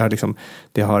klimat.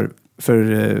 Det har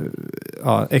för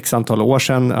x antal år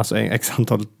sedan, alltså x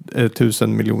antal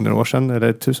 1000 miljoner år sedan eller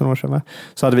 1000 år sedan, va?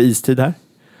 Så hade vi istid här.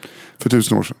 För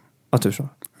 1000 år sedan. Ja, 1000 år.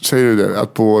 Säger du det?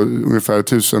 Att på ungefär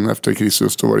 1000 efter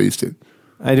Kristus då var det istid?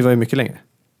 Nej, det var ju mycket längre.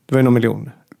 Det var ju någon miljon.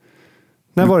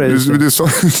 När var det istid? Du sa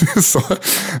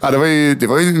ja, det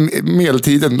var ju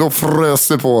medeltiden. Då frös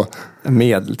det på.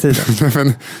 Medeltiden?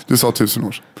 Men du sa 1000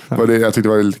 år sedan. Jag tyckte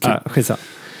det var lite kul. Ja, skitsa.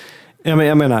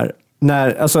 Jag menar,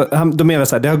 de menar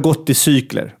så här, det har gått i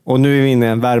cykler. Och nu är vi inne i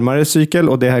en varmare cykel.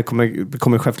 Och det här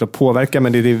kommer självklart påverka.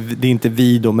 Men det är inte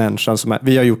vi då människan som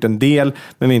vi har gjort en del.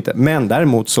 Men vi inte. Men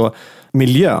däremot så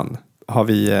miljön har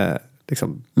vi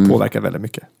liksom påverkar väldigt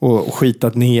mycket. Och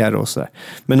skitat ner och sådär.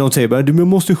 Men de säger bara, du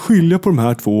måste skilja på de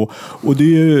här två. Och det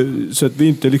är så att vi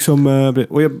inte liksom...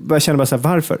 Och jag känner bara så här,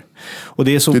 varför? Och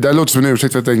det är så... Det där låter som en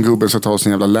ursäkt för att en gubbe ska ta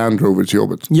sin jävla Land Rover till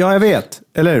jobbet. Ja, jag vet.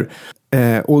 Eller hur?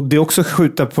 Och det är också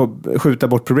skjuta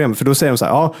bort problemet. För då säger de så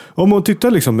här, ja, om man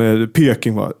tittar liksom med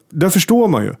Peking, va, där förstår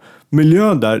man ju.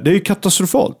 Miljön där, det är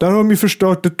katastrofalt. Där har de ju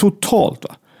förstört det totalt,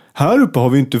 va. Här uppe har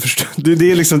vi inte förstört.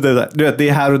 Det är liksom det där. Du vet, det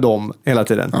är här och dem hela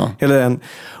tiden. Ja. Hela den.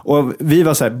 Och vi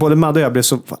var så här, både Madde och jag blev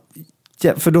så...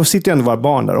 Ja, för då sitter ju ändå våra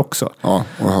barn där också. Ja,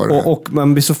 och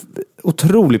man blir så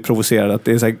otroligt provocerad att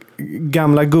det är så här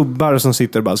gamla gubbar som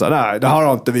sitter och bara så här, nej, det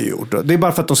har inte vi gjort. Det är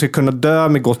bara för att de ska kunna dö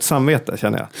med gott samvete,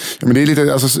 känner jag. Ja, men det är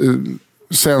lite, alltså,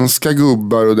 svenska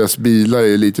gubbar och deras bilar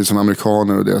är lite som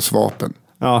amerikaner och deras vapen.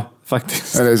 Ja,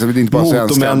 faktiskt. Eller så det är inte bara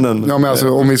svenska. Ja, men alltså,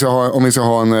 om vi ska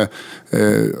ha en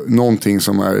någonting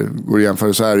som går att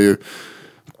jämföra, så är det ju,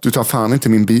 du tar fan inte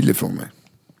min bil ifrån mig.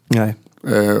 Nej.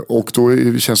 Och då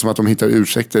känns det som att de hittar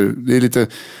ursäkter. Det är lite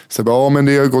så bara, ja men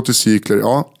det har gått i cykler.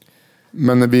 Ja,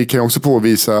 men vi kan också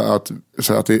påvisa att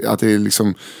det är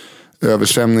liksom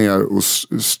översvämningar och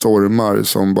stormar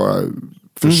som bara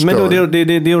förstör. Men då, det är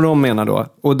det de menar då.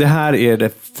 Och det här är det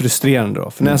frustrerande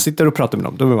då. För när jag sitter och pratar med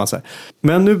dem, då blir man så här,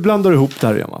 men nu blandar du ihop det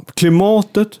här igen.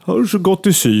 Klimatet har så gått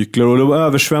i cykler och det var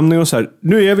översvämningar och så här.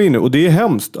 Nu är vi inne och det är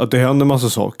hemskt att det händer massa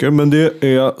saker. Men det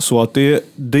är så att det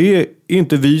är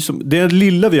inte vi som... Det är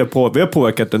lilla vi har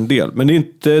påverkat en del. Men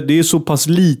det är så pass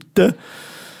lite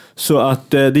så att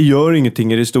det gör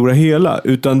ingenting i det stora hela.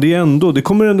 Utan det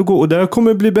kommer ändå gå. Och det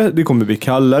kommer bli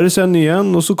kallare sen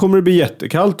igen. Och så kommer det bli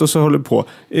jättekallt och så håller det på.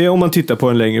 Om man tittar på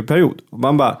en längre period. Och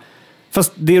man bara...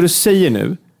 Fast det du säger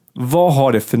nu, vad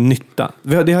har det för nytta?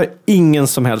 Det har ingen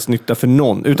som helst nytta för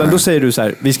någon. Utan då säger du så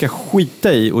här, vi ska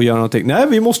skita i och göra någonting. Nej,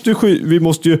 vi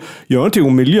måste ju göra någonting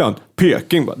om miljön.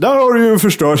 Peking, där har du ju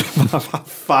förstört. Vad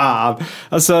fan.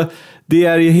 Alltså, det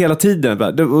är ju hela tiden.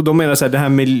 Och de menar så här, det här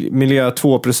miljö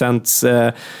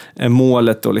 2%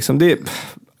 målet och liksom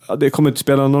det kommer inte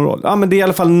spela någon roll. Ja, men det är i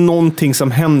alla fall någonting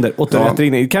som händer åt rätt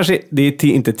riktning. Kanske det är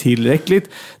inte tillräckligt.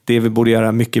 Det vi borde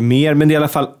göra mycket mer. Men det är i alla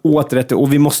fall åt rätt.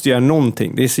 Och vi måste göra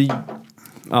någonting. Det är så...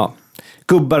 Ja.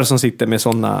 Gubbar som sitter med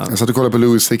sådana... Jag satt och kollade på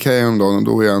Louis CK en dag. Och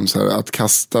då är han så här, att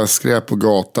kasta skräp på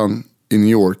gatan i New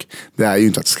York. Det är ju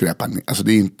inte att skräpa. Alltså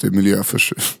det är inte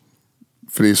miljöförstöring.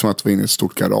 För det är som att vara inne i ett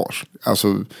stort garage.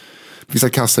 Alltså vissa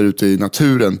kastar ute i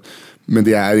naturen. Men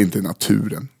det är inte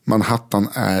naturen. Manhattan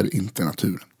är inte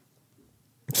naturen.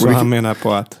 Så han menar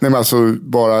på att... Nej, men alltså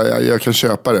bara, jag kan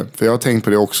köpa det. För jag har tänkt på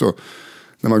det också.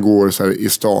 När man går så här i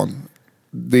stan.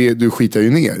 Du skitar ju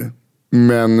ner.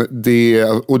 Men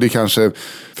det kanske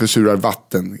försurar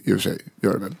vatten i och för sig.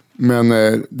 Gör det väl. Men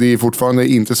det är fortfarande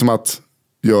inte som att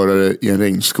göra det i en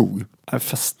regnskog.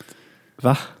 Fast,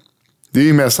 va? Det är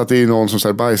ju mest att det är någon som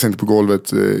säger bajsar inte på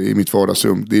golvet i mitt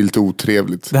vardagsrum. Det är lite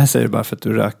otrevligt. Det här säger du bara för att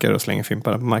du röker och slänger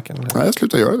fimparna på marken? Eller? Nej, jag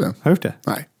slutar göra det. Har du gjort det?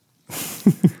 Nej.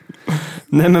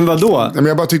 Nej, men vadå? Nej, men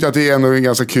jag bara tyckte att det är ändå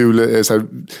ganska kul. Så här,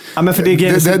 ja, men för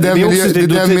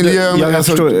den miljön.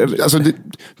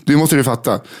 Du måste ju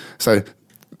fatta. Så här,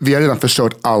 vi har redan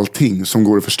förstört allting som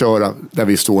går att förstöra där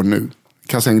vi står nu.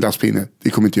 Kasta en glasspinne, det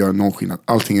kommer inte göra någon skillnad.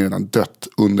 Allting är redan dött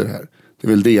under det här. Det är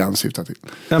väl det han syftar till.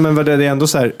 Ja, men det är ändå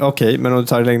så här, okej, men om du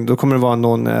tar det längre, då kommer det vara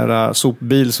någon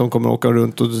sopbil som kommer åka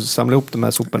runt och samla ihop de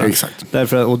här soporna. Exakt.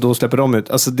 Och då släpper de ut.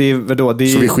 Alltså det är då, så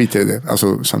vi skiter i det,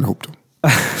 alltså samla ihop dem.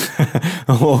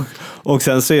 och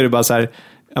sen så är det bara så här,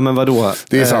 ja men vadå?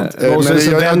 Det är sant. Och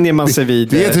så vänjer man sig vid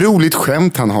det. Är ett roligt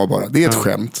skämt han har bara. Det är ett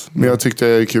skämt. Men jag tyckte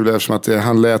det är kul eftersom att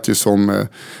han lät ju som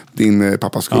din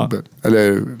pappas gubbe.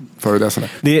 Eller föreläsare.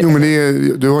 Men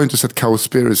du har ju inte sett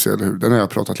Cowspiracy, eller hur? Den har jag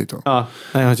pratat lite om. Ja,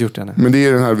 jag har inte gjort det ännu. Men det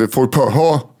är den här, folk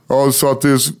bara, så att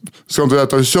det ska inte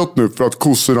äta kött nu för att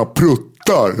kossorna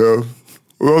pruttar.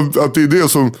 Ja. Att det är det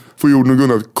som får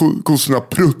jorden att gå, att kossorna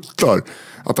pruttar.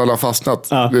 Att alla har fastnat.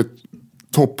 Ja.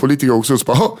 Toppolitiker också så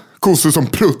bara, kossor som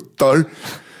pruttar.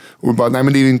 Och bara, nej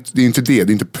men det är inte det.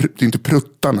 Det är inte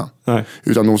pruttarna. Nej.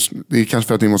 Utan det är kanske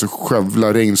för att ni måste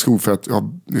skövla regnskog för att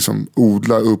liksom,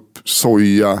 odla upp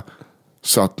soja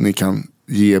så att ni kan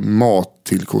ge mat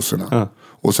till kossorna. Ja.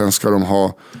 Och sen ska de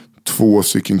ha 2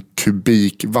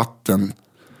 kubik vatten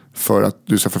för att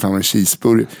du ska få fram en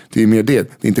cheeseburgare. Det är mer det.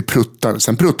 Det är inte pruttar.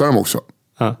 Sen pruttar de också.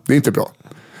 Ja. Det är inte bra.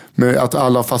 Men att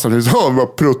alla fastnar nu,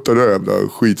 vad pruttar det jävla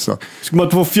skitsnack. Ska man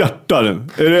inte få fjärta nu?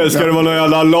 Ska det vara någon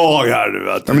jävla lag här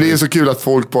nu? Ja, men det är så kul att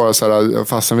folk bara så här,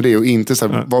 fastnar med det och inte så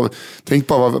här, tänk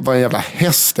bara vad en jävla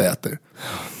häst äter.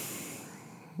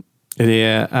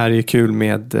 Det är ju kul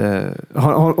med...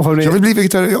 Har ni... Jag vill bli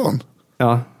vegetarian.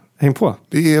 Ja, häng på.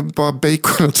 Det är bara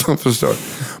baconet som förstör.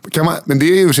 Men det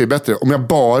är ju sig bättre. Om jag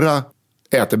bara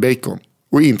äter bacon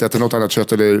och inte äter något annat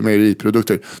kött eller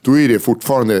mejeriprodukter, då är det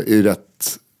fortfarande i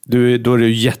rätt... Då är det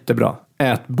ju jättebra.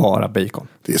 Ät bara bacon.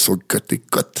 Det är så gött, det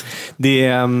är gött. Det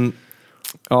är...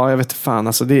 Ja, jag vet fan.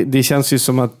 Alltså, det känns ju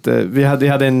som att vi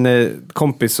hade en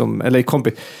kompis som... Eller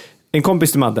en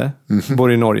kompis till Madde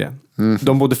bor i Norge.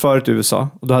 De bodde förut i USA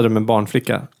och då hade de en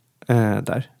barnflicka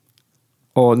där.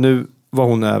 Och nu var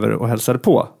hon över och hälsade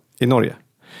på i Norge.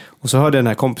 Och så hörde den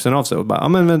här kompisen av sig och bara,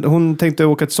 men hon tänkte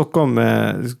åka till Stockholm.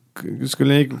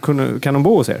 Kan hon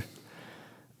bo hos er?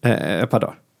 Ett par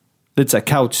dagar. Lite så här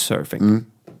couchsurfing.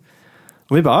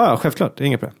 Och vi bara, självklart, det är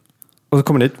inget problem. Och så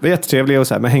kom hon dit, var jättetrevlig och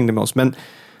så här, men hängde med oss. Men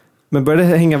började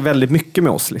hänga väldigt mycket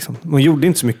med oss liksom. Hon gjorde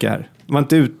inte så mycket här. Man var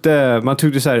inte ute, man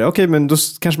tyckte så här, okej, men då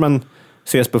kanske man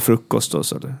ses på frukost och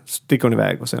så sticker hon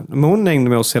iväg och så. Men hon hängde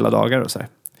med oss hela dagar och så här.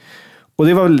 Och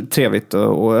det var väl trevligt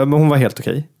och hon var helt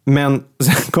okej. Men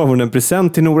sen gav hon en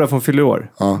present till Nora från fyllde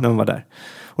år när hon var där.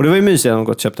 Och det var ju mysigt att hon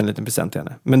gått och köpt en liten present till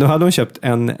henne. Men då hade hon köpt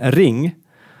en ring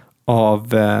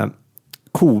av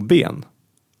koben.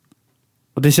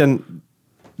 Och det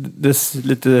kändes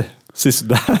lite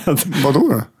sisådär. Vadå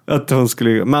då? Att hon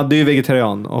skulle... Madde är ju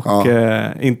vegetarian och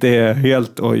inte är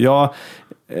helt... Och jag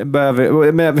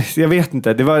behöver... Men jag vet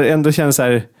inte. Det var ändå känns så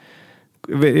här...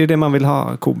 Är det man vill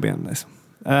ha? Koben liksom.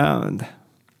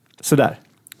 Sådär.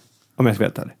 Om jag ska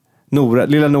veta det.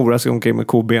 Lilla Nora ska omkring med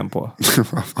koben på.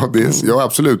 Ja,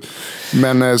 absolut.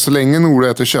 Men så länge Nora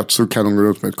äter kött så kan hon gå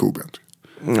runt med ett koben.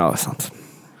 Ja, sant.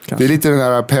 Kanske. Det är lite den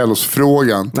här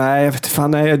pälsfrågan. Nej, jag vet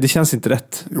fan, nej, det känns inte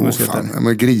rätt. Jo, fan.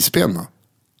 Men grisben då?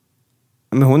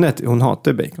 Men hon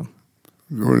hatar bacon.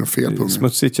 Då har du fel på mig.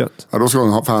 Smutsigt kött. Ja, då ska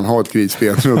hon fan ha ett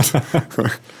grisben runt.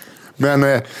 Men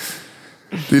det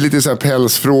är lite så här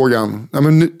pälsfrågan. Ja,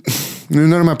 men nu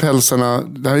när de här pälsarna,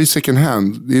 det här är ju second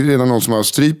hand. Det är redan någon som har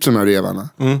strypt de här revarna.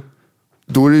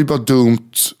 Då är det ju bara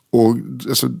dumt och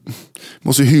alltså,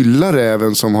 måste hylla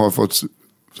räven som har fått...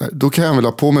 Då kan jag väl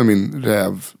ha på med min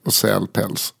räv och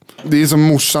sälpäls. Det är som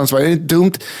morsan så är det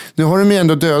dumt. Nu har de ju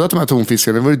ändå dödat de här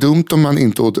tonfiskarna. Det var ju dumt om man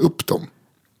inte åt upp dem.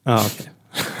 Ja, okej.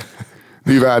 Det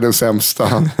är ju världens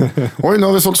sämsta. Oj, nu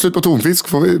har vi sålt slut på tonfisk.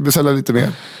 Får vi beställa lite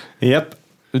mer? Japp.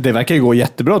 Det verkar ju gå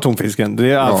jättebra, tonfisken.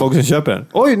 Det är alla folk som köper den.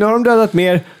 Oj, nu har de dödat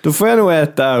mer. Då får jag nog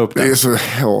äta upp den. Det är så,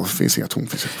 det finns inga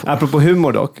tonfiskar på. Apropå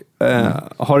humor dock.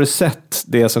 Har du sett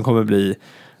det som kommer bli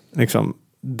liksom,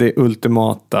 det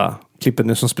ultimata klippet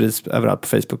nu som sprids överallt på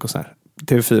Facebook och så här?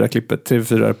 TV4-klippet,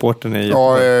 TV4-reporten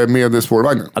är med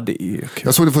spårvagnen. Ja, det är ju kul.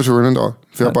 Jag såg det första gången en dag.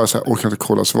 För jag bara så här, orkar inte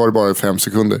kolla. Så var det bara 5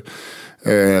 sekunder.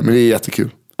 Men det är jättekul.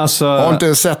 Alltså, jag har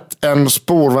inte sett en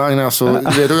spårvagn. Alltså,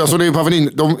 alltså det är på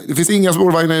Avenyn. Det finns inga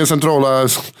spårvagnar i den centrala.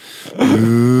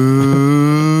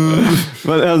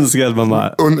 Man önskar att man bara...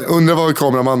 Undrar vad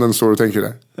kameramannen står och tänker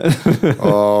det.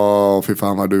 Fy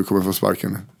fan vad du kommer få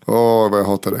sparken. Vad jag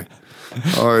hatar dig.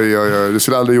 Oj. Du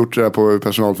skulle aldrig gjort det där på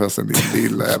personalfesten. Din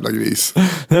lilla jävla gris.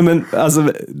 Nej, men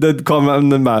alltså,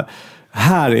 den bara...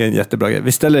 Här är en jättebra grej.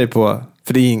 Vi ställer det på...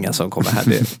 För det är inga som kommer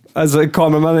här. Alltså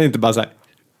kameramannen är inte bara så här...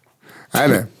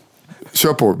 Nej.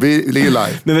 Kör på. Vi ligger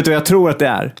live. Men vet du vad jag tror att det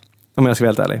är? Om jag ska vara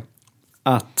helt ärlig.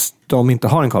 Att de inte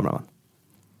har en kameraman.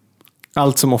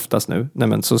 Allt som oftast nu.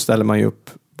 Så ställer man ju upp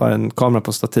bara en kamera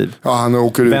på stativ. Ja, han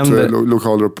åker ut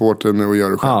lokalreporten och gör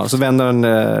det själv. Ja, så vänder han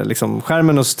liksom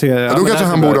skärmen och ser... då kanske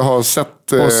han borde ha sett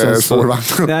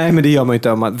spårvagnen. Nej, men det gör man ju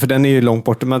inte. För den är ju långt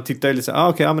bort. Man tittar ju lite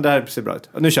så men det här ser bra ut.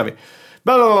 Nu kör vi.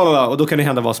 Blablabla, och då kan det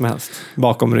hända vad som helst.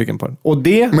 Bakom ryggen på den.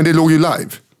 Men det låg ju live.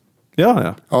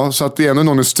 Ja, så att det är ändå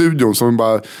någon i studion som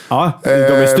bara... Ja,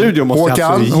 de i studion måste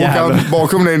Håkan,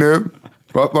 bakom dig nu.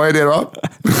 Vad är det då?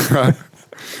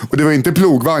 Och det var inte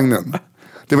plogvagnen.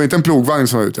 Det var inte en plogvagn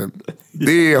som var ute.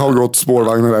 Det har gått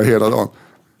spårvagnar där hela dagen.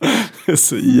 Det är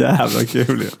så jävla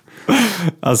kul.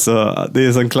 Alltså, det är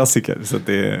en sån klassiker. Så att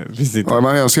det finns inte... Ja,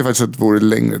 man önskar faktiskt att det vore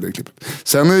längre det klippet.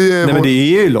 Sen men det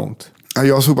är ju långt.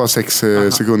 Jag såg bara 6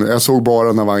 sekunder. Jag såg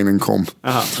bara när vagnen kom.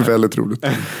 Väldigt roligt.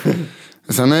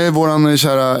 Sen är våran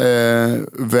kära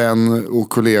vän och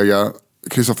kollega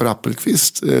Kristoffer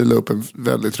Appelqvist la upp en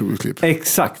väldigt rolig klipp.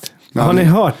 Exakt. Har ni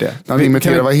hört det? Han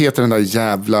imiterar, vad heter den där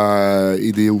jävla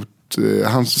idiot?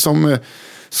 Han som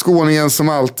skåningen som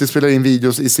alltid spelar in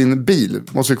videos i sin bil.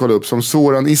 Måste vi kolla upp. Som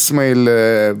Soran Ismail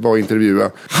var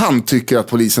intervjua. Han tycker att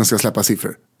polisen ska släppa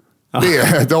siffror.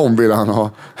 De vill han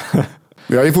ha.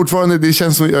 Jag är fortfarande, det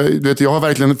känns som, jag har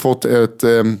verkligen fått ett...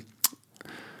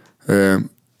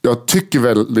 jag tycker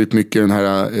väldigt mycket den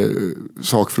här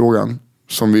sakfrågan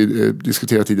som vi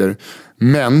diskuterade tidigare.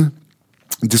 Men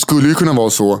det skulle ju kunna vara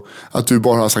så att du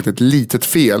bara har sagt ett litet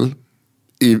fel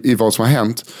i vad som har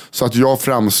hänt. Så att jag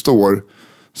framstår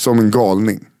som en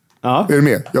galning. Ja. Är du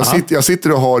med? Jag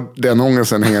sitter och har den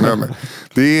ångesten hängande över mig.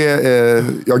 Det är,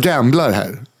 jag gamblar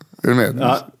här. Är du med?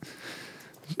 Ja.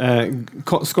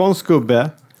 Skånsk gubbe.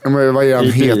 Men vad är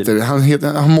han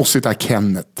heter? Han måste heta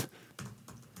Kenneth.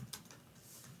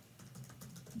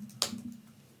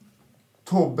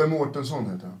 Tobbe Mårtensson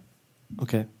heter han.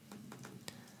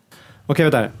 Okej,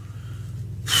 vänta här.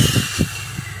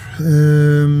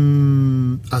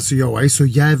 Alltså jag är så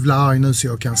jävla arg nu så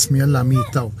jag kan smälla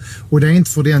mitt av. Och det är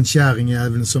inte för den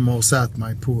kärringjäveln som har satt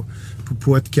mig på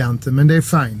pottkanten. Men det är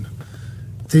fine.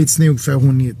 Tids nog får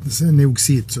hon nog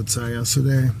sitt så att säga. Så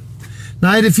det...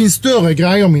 Nej, det finns större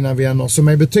grejer mina vänner som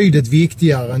är betydligt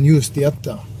viktigare än just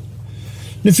detta.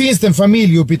 Nu finns det en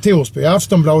familj uppe i Torsby.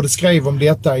 Aftonbladet skrev om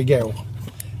detta igår.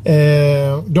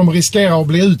 De riskerar att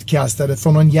bli utkastade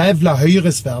från någon jävla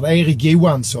hyresvärd, Erik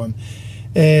Johansson.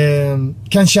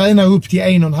 Kan tjäna upp till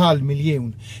 1,5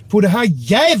 miljon på det här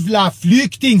jävla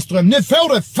flyktingström. Nu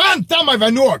får det fan ta mig vara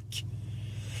nog.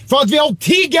 För att vi har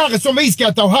tiggare som vi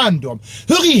ska ta hand om.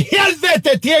 Hur i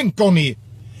helvete tänker ni?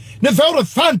 Nu får det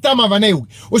fan ta mig vara nog.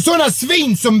 Och sådana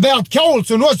svin som Bert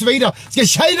Karlsson och så vidare ska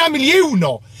tjäna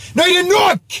miljoner. Nu är det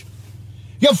nog.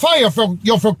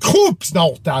 Jag får kropp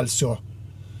snart alltså.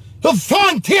 Hur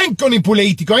fan tänker ni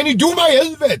politiker? Är ni dumma i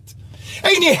huvudet?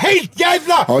 Är ni helt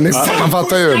jävla... Ja, man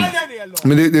fattar ju.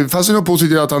 Men det fanns ju något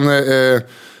positivt att han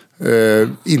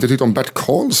inte tyckte om Bert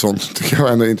Karlsson. Tycker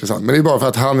jag ändå är intressant. Men det är bara för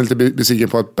att han är lite besviken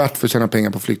på att Bert får tjäna pengar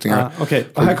på flyktingar. Okej.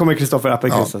 Och här kommer Kristoffer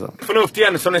Appelqvist. Ja. Förnuft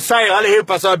igen, som ni säger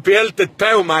allihopa så har bältet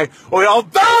på mig. Och jag har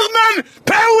värmen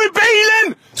på i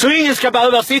bilen! Så ingen ska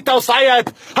behöva sitta och säga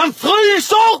att han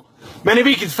fryser! Men i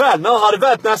vilket fall, nu har det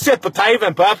varit när jag sett på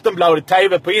tvn, på Aftonbladet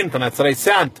TV på internet, så det är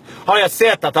sant, har jag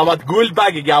sett att det har varit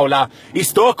Guldbaggegaula i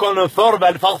Stockholm och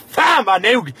förväl för fan vad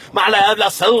nog med alla jävla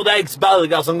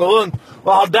surdegsbögar som går runt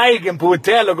och har degen på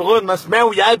hotell och går runt med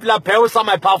små jävla påsar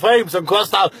med parfym som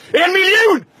kostar 1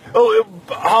 miljon! Och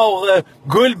har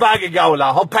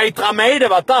Guldbaggegaula, har Petra Mede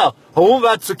varit där? Har hon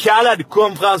varit så kallad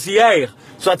konferencier,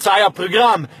 så att säga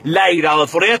programledare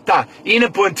för detta, inne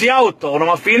på en teater, och de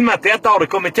har filmat detta och det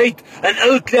kommit hit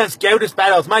en utländsk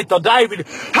skådespelare som heter David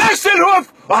Hasselhoff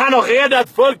och han har räddat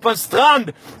folk på en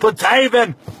strand på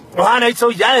tvn och han är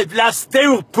så jävla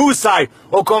stor på sig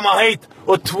och kommer hit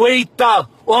och tweetar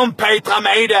om Petra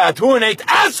Mede att hon är ett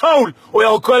asshole, och jag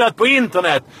har kollat på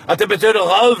internet att det betyder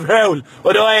rövhål,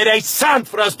 och då är det sant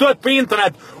för det har stått på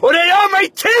internet och det gör mig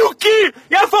tokig.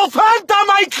 Jag får fanta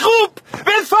mig kropp.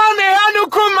 Vem fan är han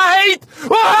att komma hit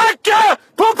och hacka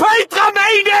på Petra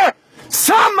Mede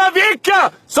samma vecka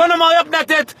som de har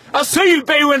öppnat ett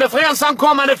asylboende för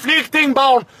ensamkommande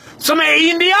flyktingbarn som är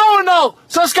indianer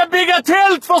som ska bygga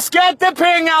tält för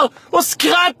skattepengar och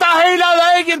skratta hela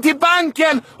vägen till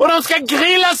banken, och de ska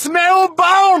grilla små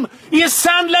barn i en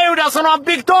sandlåda som de har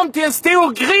byggt om till en stor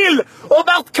grill, och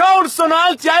Bert Karlsson och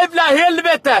allt jävla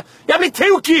helvete. Jag blir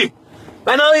tokig.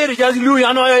 Men nu är det, jag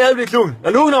är jävligt lugn.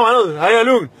 Jag lugnar mig nu, jag är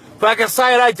lugn. För jag kan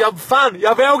säga det att jag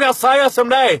vågar säga som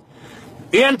det är.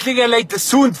 Äntligen lite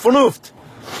sunt förnuft.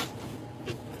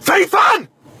 Fy fan!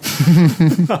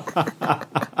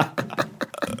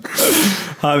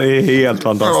 Han är helt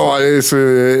fantastisk. Ja, det är så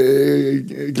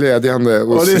glädjande att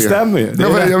och det se. Stämmer ju. Det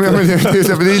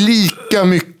är lika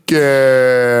mycket.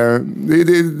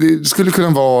 Det skulle kunna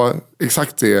vara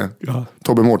exakt det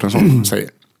Tobbe Mårtensson säger.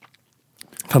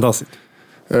 Fantastiskt.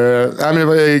 Nej, men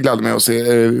jag glad med att se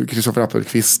Kristoffer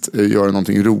Appelqvist göra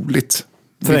någonting roligt.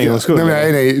 För en gångs skull.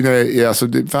 Nej, alltså,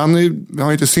 för han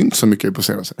har inte synts så mycket på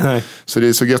senaste. Nej. Så det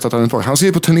är så gött att han är på. Han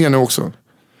ser på turné nu också.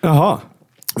 Jaha.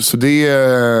 Så det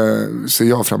ser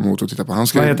jag fram emot att titta på.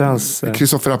 Vad heter hans?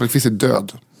 Kristoffer Appelqvist är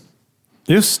död.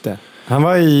 Just det. Han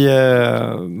var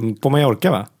på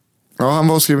Mallorca, va? Ja, han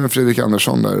var och skrev med Fredrik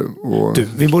Andersson där. Och... Du,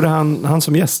 vi borde han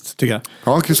som gäst, tycker jag.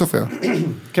 Ja, Kristoffer.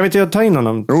 Kan vi inte ta in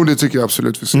honom? Jo, det tycker jag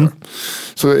absolut vi ska.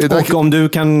 Så och om du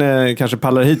kan kanske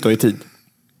palla hit då i tid.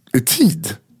 I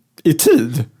tid? I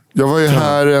tid? Jag var ju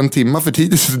här en timme för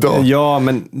tidigt idag. Ja,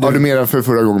 men... Ja, det är mer för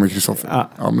förra gången med Kristoffer.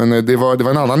 Ja, men det var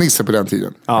en annan nisse på den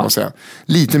tiden. Kan man säga.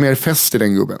 Lite mer fest i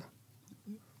den gubben.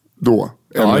 Då.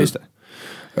 Ja, just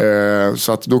det.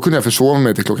 Så att då kunde jag försova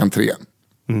mig till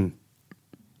 3:00.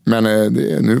 Men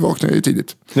nu vaknar jag ju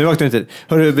tidigt. Nu vaknar jag tidigt.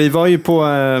 Hörru, vi var ju på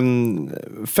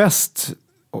fest.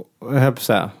 Jag höll på att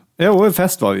säga. Jo,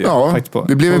 fest var vi ju faktiskt på.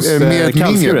 Det blev mer ett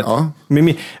mingel.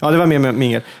 Ja, det var mer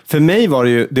mingel. För mig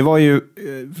var det var ju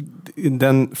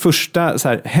den första så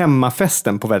här,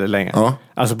 hemmafesten på väldigt länge. Ja.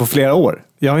 Alltså på flera år.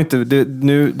 Jag har inte,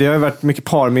 det har ju varit mycket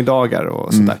parmiddagar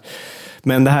och sånt där.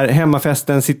 Men det här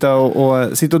hemmafesten, sitta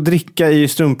och dricka i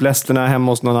strumplästerna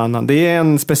hemma hos någon annan. Det är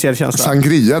en speciell känsla.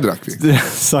 Sangria drack vi.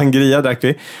 Sangria drack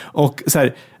vi. Och så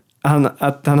här,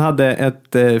 att han hade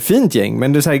ett fint gäng,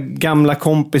 men det är så här gamla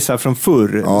kompisar från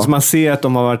förr. Så man ser att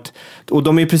de har varit, och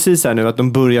de är precis här nu att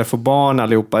de börjar få barn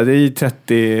allihopa. Det är i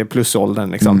 30 plus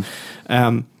åldern liksom.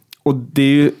 Och det är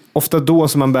ju ofta då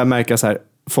som man börjar märka så här,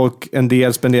 en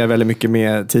del spenderar väldigt mycket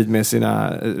mer tid med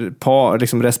sina par,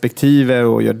 liksom respektive,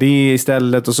 och gör det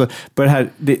istället. Och så börjar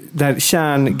det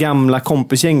här gamla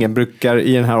kompisgängen brukar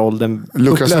i den här åldern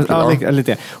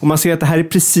lite. Och man ser att det här är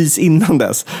precis innan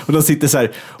dess. Och de sitter så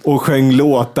här och sjöng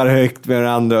låtar högt med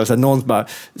varandra. Och så här, någon bara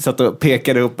satt och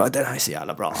pekade upp. Den här är så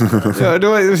jävla bra.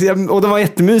 Och de var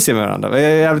jättemysiga med varandra. Det var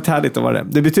jävligt härligt att vara det.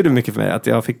 Det betyder mycket för mig att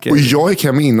jag fick... Och jag gick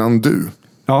hem innan du.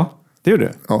 Ja, det gjorde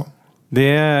du. Ja.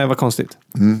 Det var konstigt.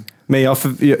 Men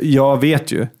jag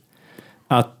vet ju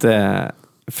att,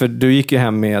 för du gick ju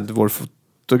hem med vår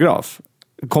fotograf,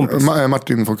 kompis.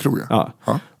 Martin von Krog. Ja.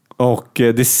 Och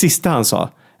det sista han sa,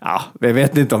 vi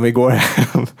vet inte om vi går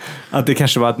hem. Att det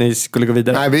kanske var att ni skulle gå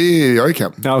vidare. Nej, jag gick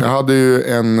hem. Ja, okay.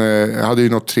 Jag hade ju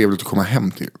något trevligt att komma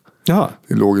hem till. Jaha.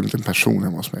 Det låg en liten person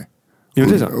hemma hos mig.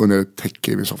 Under ett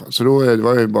täcke i min soffa. Så då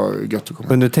var det bara gött att komma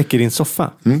hem. Under ett täcke i din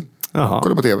soffa? Jaha.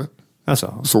 Kolla på tv.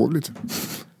 Alltså. Sov lite.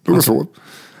 Och sov.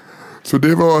 Så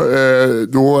det var,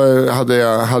 då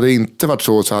hade det inte varit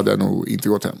så hade jag nog inte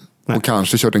gått hem. Nej. Och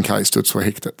kanske kört en kajstuds för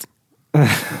häktet.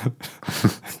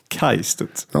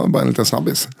 Kajstuds? Ja, bara en liten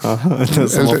snabbis. Ja,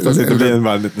 som oftast inte blir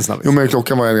bara en liten snabbis. Jo, men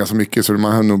klockan var ganska mycket så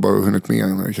man hade nog bara hunnit med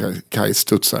en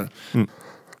kajstuds här.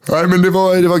 Nej, men det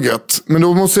var gött. Men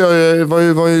då måste jag,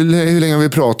 hur länge har vi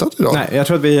pratat idag? Nej, jag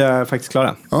tror att vi är faktiskt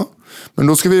klara. Ja. Men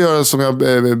då ska vi göra som jag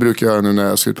brukar göra nu när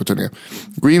jag ska ut på turné.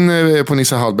 Gå in på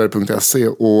nissahallberg.se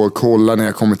och kolla när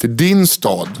jag kommer till din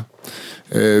stad.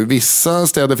 Vissa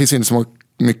städer finns inte så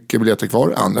mycket biljetter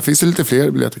kvar. Andra finns det lite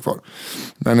fler biljetter kvar.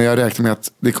 Men jag räknar med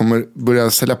att det kommer börja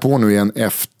sälja på nu igen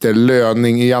efter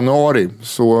löning i januari.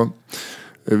 Så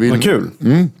vad kul.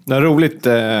 Det är roligt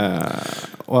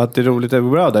och att det är roligt att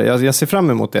vara där. Jag ser fram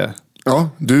emot det. Ja,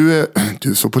 du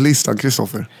är så på listan,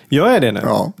 Kristoffer. Jag är det nu?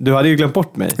 Ja. Du hade ju glömt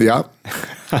bort mig. Ja.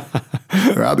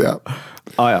 Det hade jag.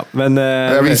 Ja. Men,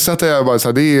 jag visste att jag bara så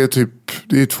här, det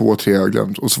är 2-3 jag har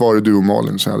glömt. Och så var det du och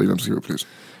Malin som jag hade glömt skriva upp plus.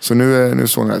 Så nu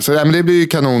så här. Så men det blir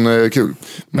kanon kul.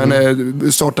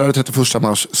 Men startar 31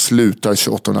 mars, slutar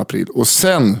 28 april. Och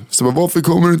sen, så varför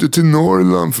kommer du inte till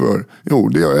Norrland för? Jo,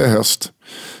 det gör jag i höst.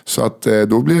 Så att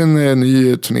då blir det en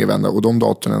ny turnévända och de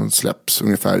datumen släpps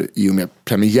ungefär i och med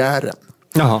premiären.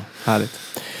 Jaha, härligt.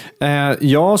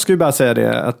 Jag skulle bara säga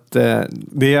det att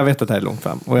det jag vet att det här är långt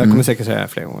fram och jag kommer säkert säga det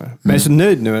flera gånger. Men jag är så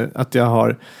nöjd nu att jag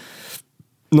har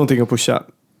någonting att pusha.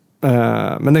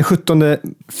 Men den 17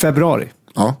 februari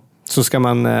så ska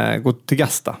man gå till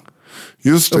Gasta.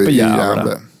 Just det, i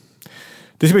Gävle.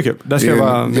 Det ska bli kul. Där ska det är jag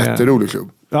vara en jätterolig klubb.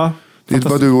 Ja, det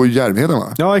var du och Järvheden,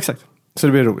 va? Ja, exakt. Så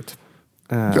det blir roligt.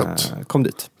 Gött. Kom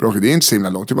dit. Bra, det är inte så himla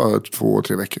långt, det är bara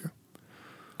 2-3 veckor.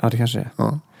 Ja, det kanske är.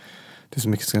 Ja. Det är så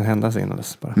mycket som kan hända sig innan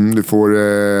dess bara. Du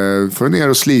får ner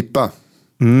och slipa.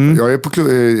 Jag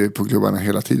är på klubbarna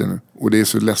hela tiden nu. Och det är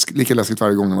så lika läskigt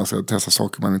varje gång när man ska testa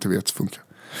saker man inte vet funkar.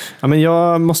 Ja, men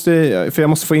jag måste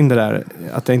få in det där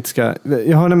att jag inte ska...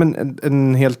 Jag har nämligen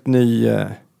en helt ny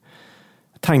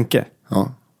tanke.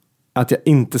 Ja. Att jag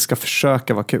inte ska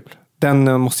försöka vara kul.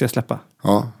 Den måste jag släppa.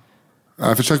 Ja.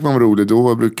 Försöker man vara rolig,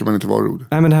 då brukar man inte vara rolig.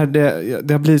 Nej, men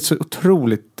det har blivit så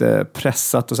otroligt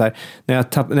pressat och så här.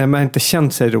 När man inte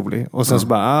känt sig rolig. Och sen så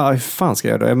bara, hur fan ska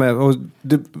jag göra då? Och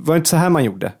det var inte så här man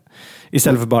gjorde.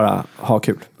 Istället för bara ha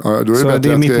kul. Ja, då är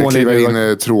det bättre att kliva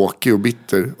in tråkig och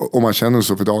bitter. Om man känner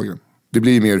så för dagen. Det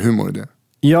blir mer humor i det.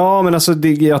 Ja, men alltså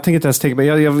jag tänker inte ens tänka på.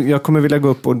 Jag kommer vilja gå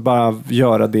upp och bara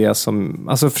göra det som...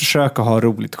 Alltså försöka ha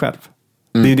roligt själv.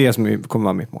 Det är det som kommer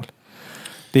vara mitt mål.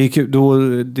 Det är kul,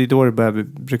 det är då det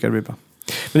brukar bli bra.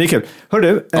 Men det är kul. Hör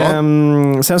du,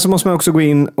 sen så måste man också gå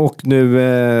in och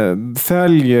nu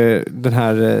följa den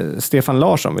här Stefan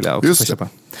Larsson vill jag också köpa.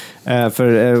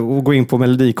 För att gå in på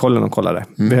Melodikollen och kolla det.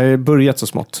 Vi har ju börjat så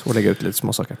smått och lägga ut lite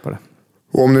små saker på det.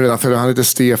 Och om nu redan följer, han heter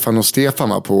Stefan och Stefan,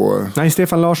 va? Nej,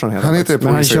 Stefan Larsson heter han. Heter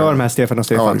men han kör med Stefan och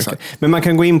Stefan. Ja, men man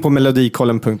kan gå in på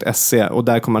melodikollen.se och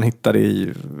där kommer man hitta det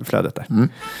i flödet där.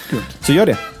 Så gör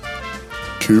det.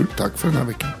 Kul, tack för den här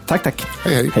veckan. Tack.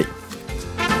 Hej.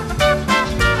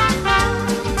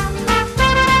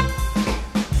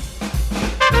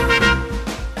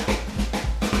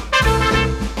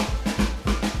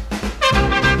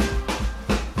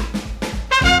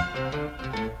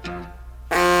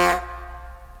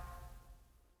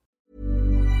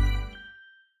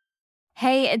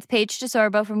 Hey, it's Paige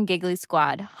DeSorbo from Giggly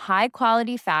Squad. High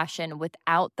quality fashion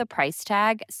without the price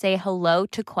tag. Say hello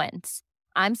to Quince.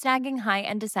 I'm snagging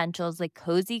high-end essentials like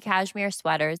cozy cashmere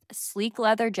sweaters, sleek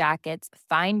leather jackets,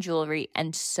 fine jewelry,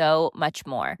 and so much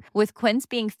more. With Quince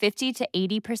being 50 to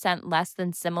 80% less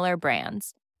than similar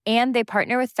brands. And they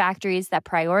partner with factories that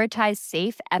prioritize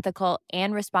safe, ethical,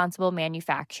 and responsible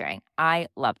manufacturing. I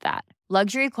love that.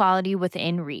 Luxury quality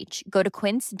within reach. Go to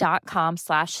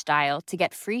quince.com/style to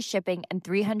get free shipping and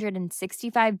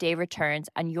 365-day returns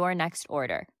on your next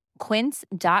order.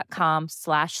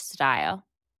 Quince.com/style.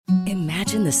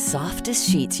 Imagine the softest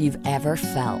sheets you've ever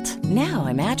felt. Now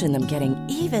imagine them getting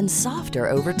even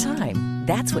softer over time.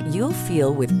 That's what you'll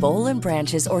feel with Boll &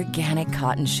 Branch's organic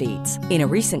cotton sheets. In a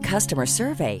recent customer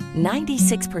survey,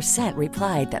 96%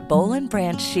 replied that Boll &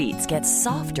 Branch sheets get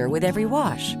softer with every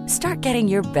wash. Start getting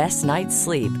your best night's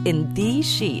sleep in these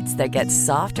sheets that get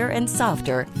softer and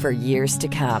softer for years to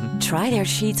come. Try their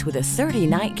sheets with a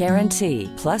 30-night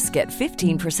guarantee. Plus, get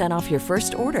 15% off your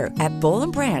first order at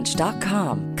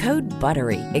bollandbranch.com. Code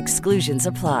BUTTERY. Exclusions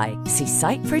apply. See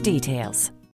site for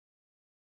details.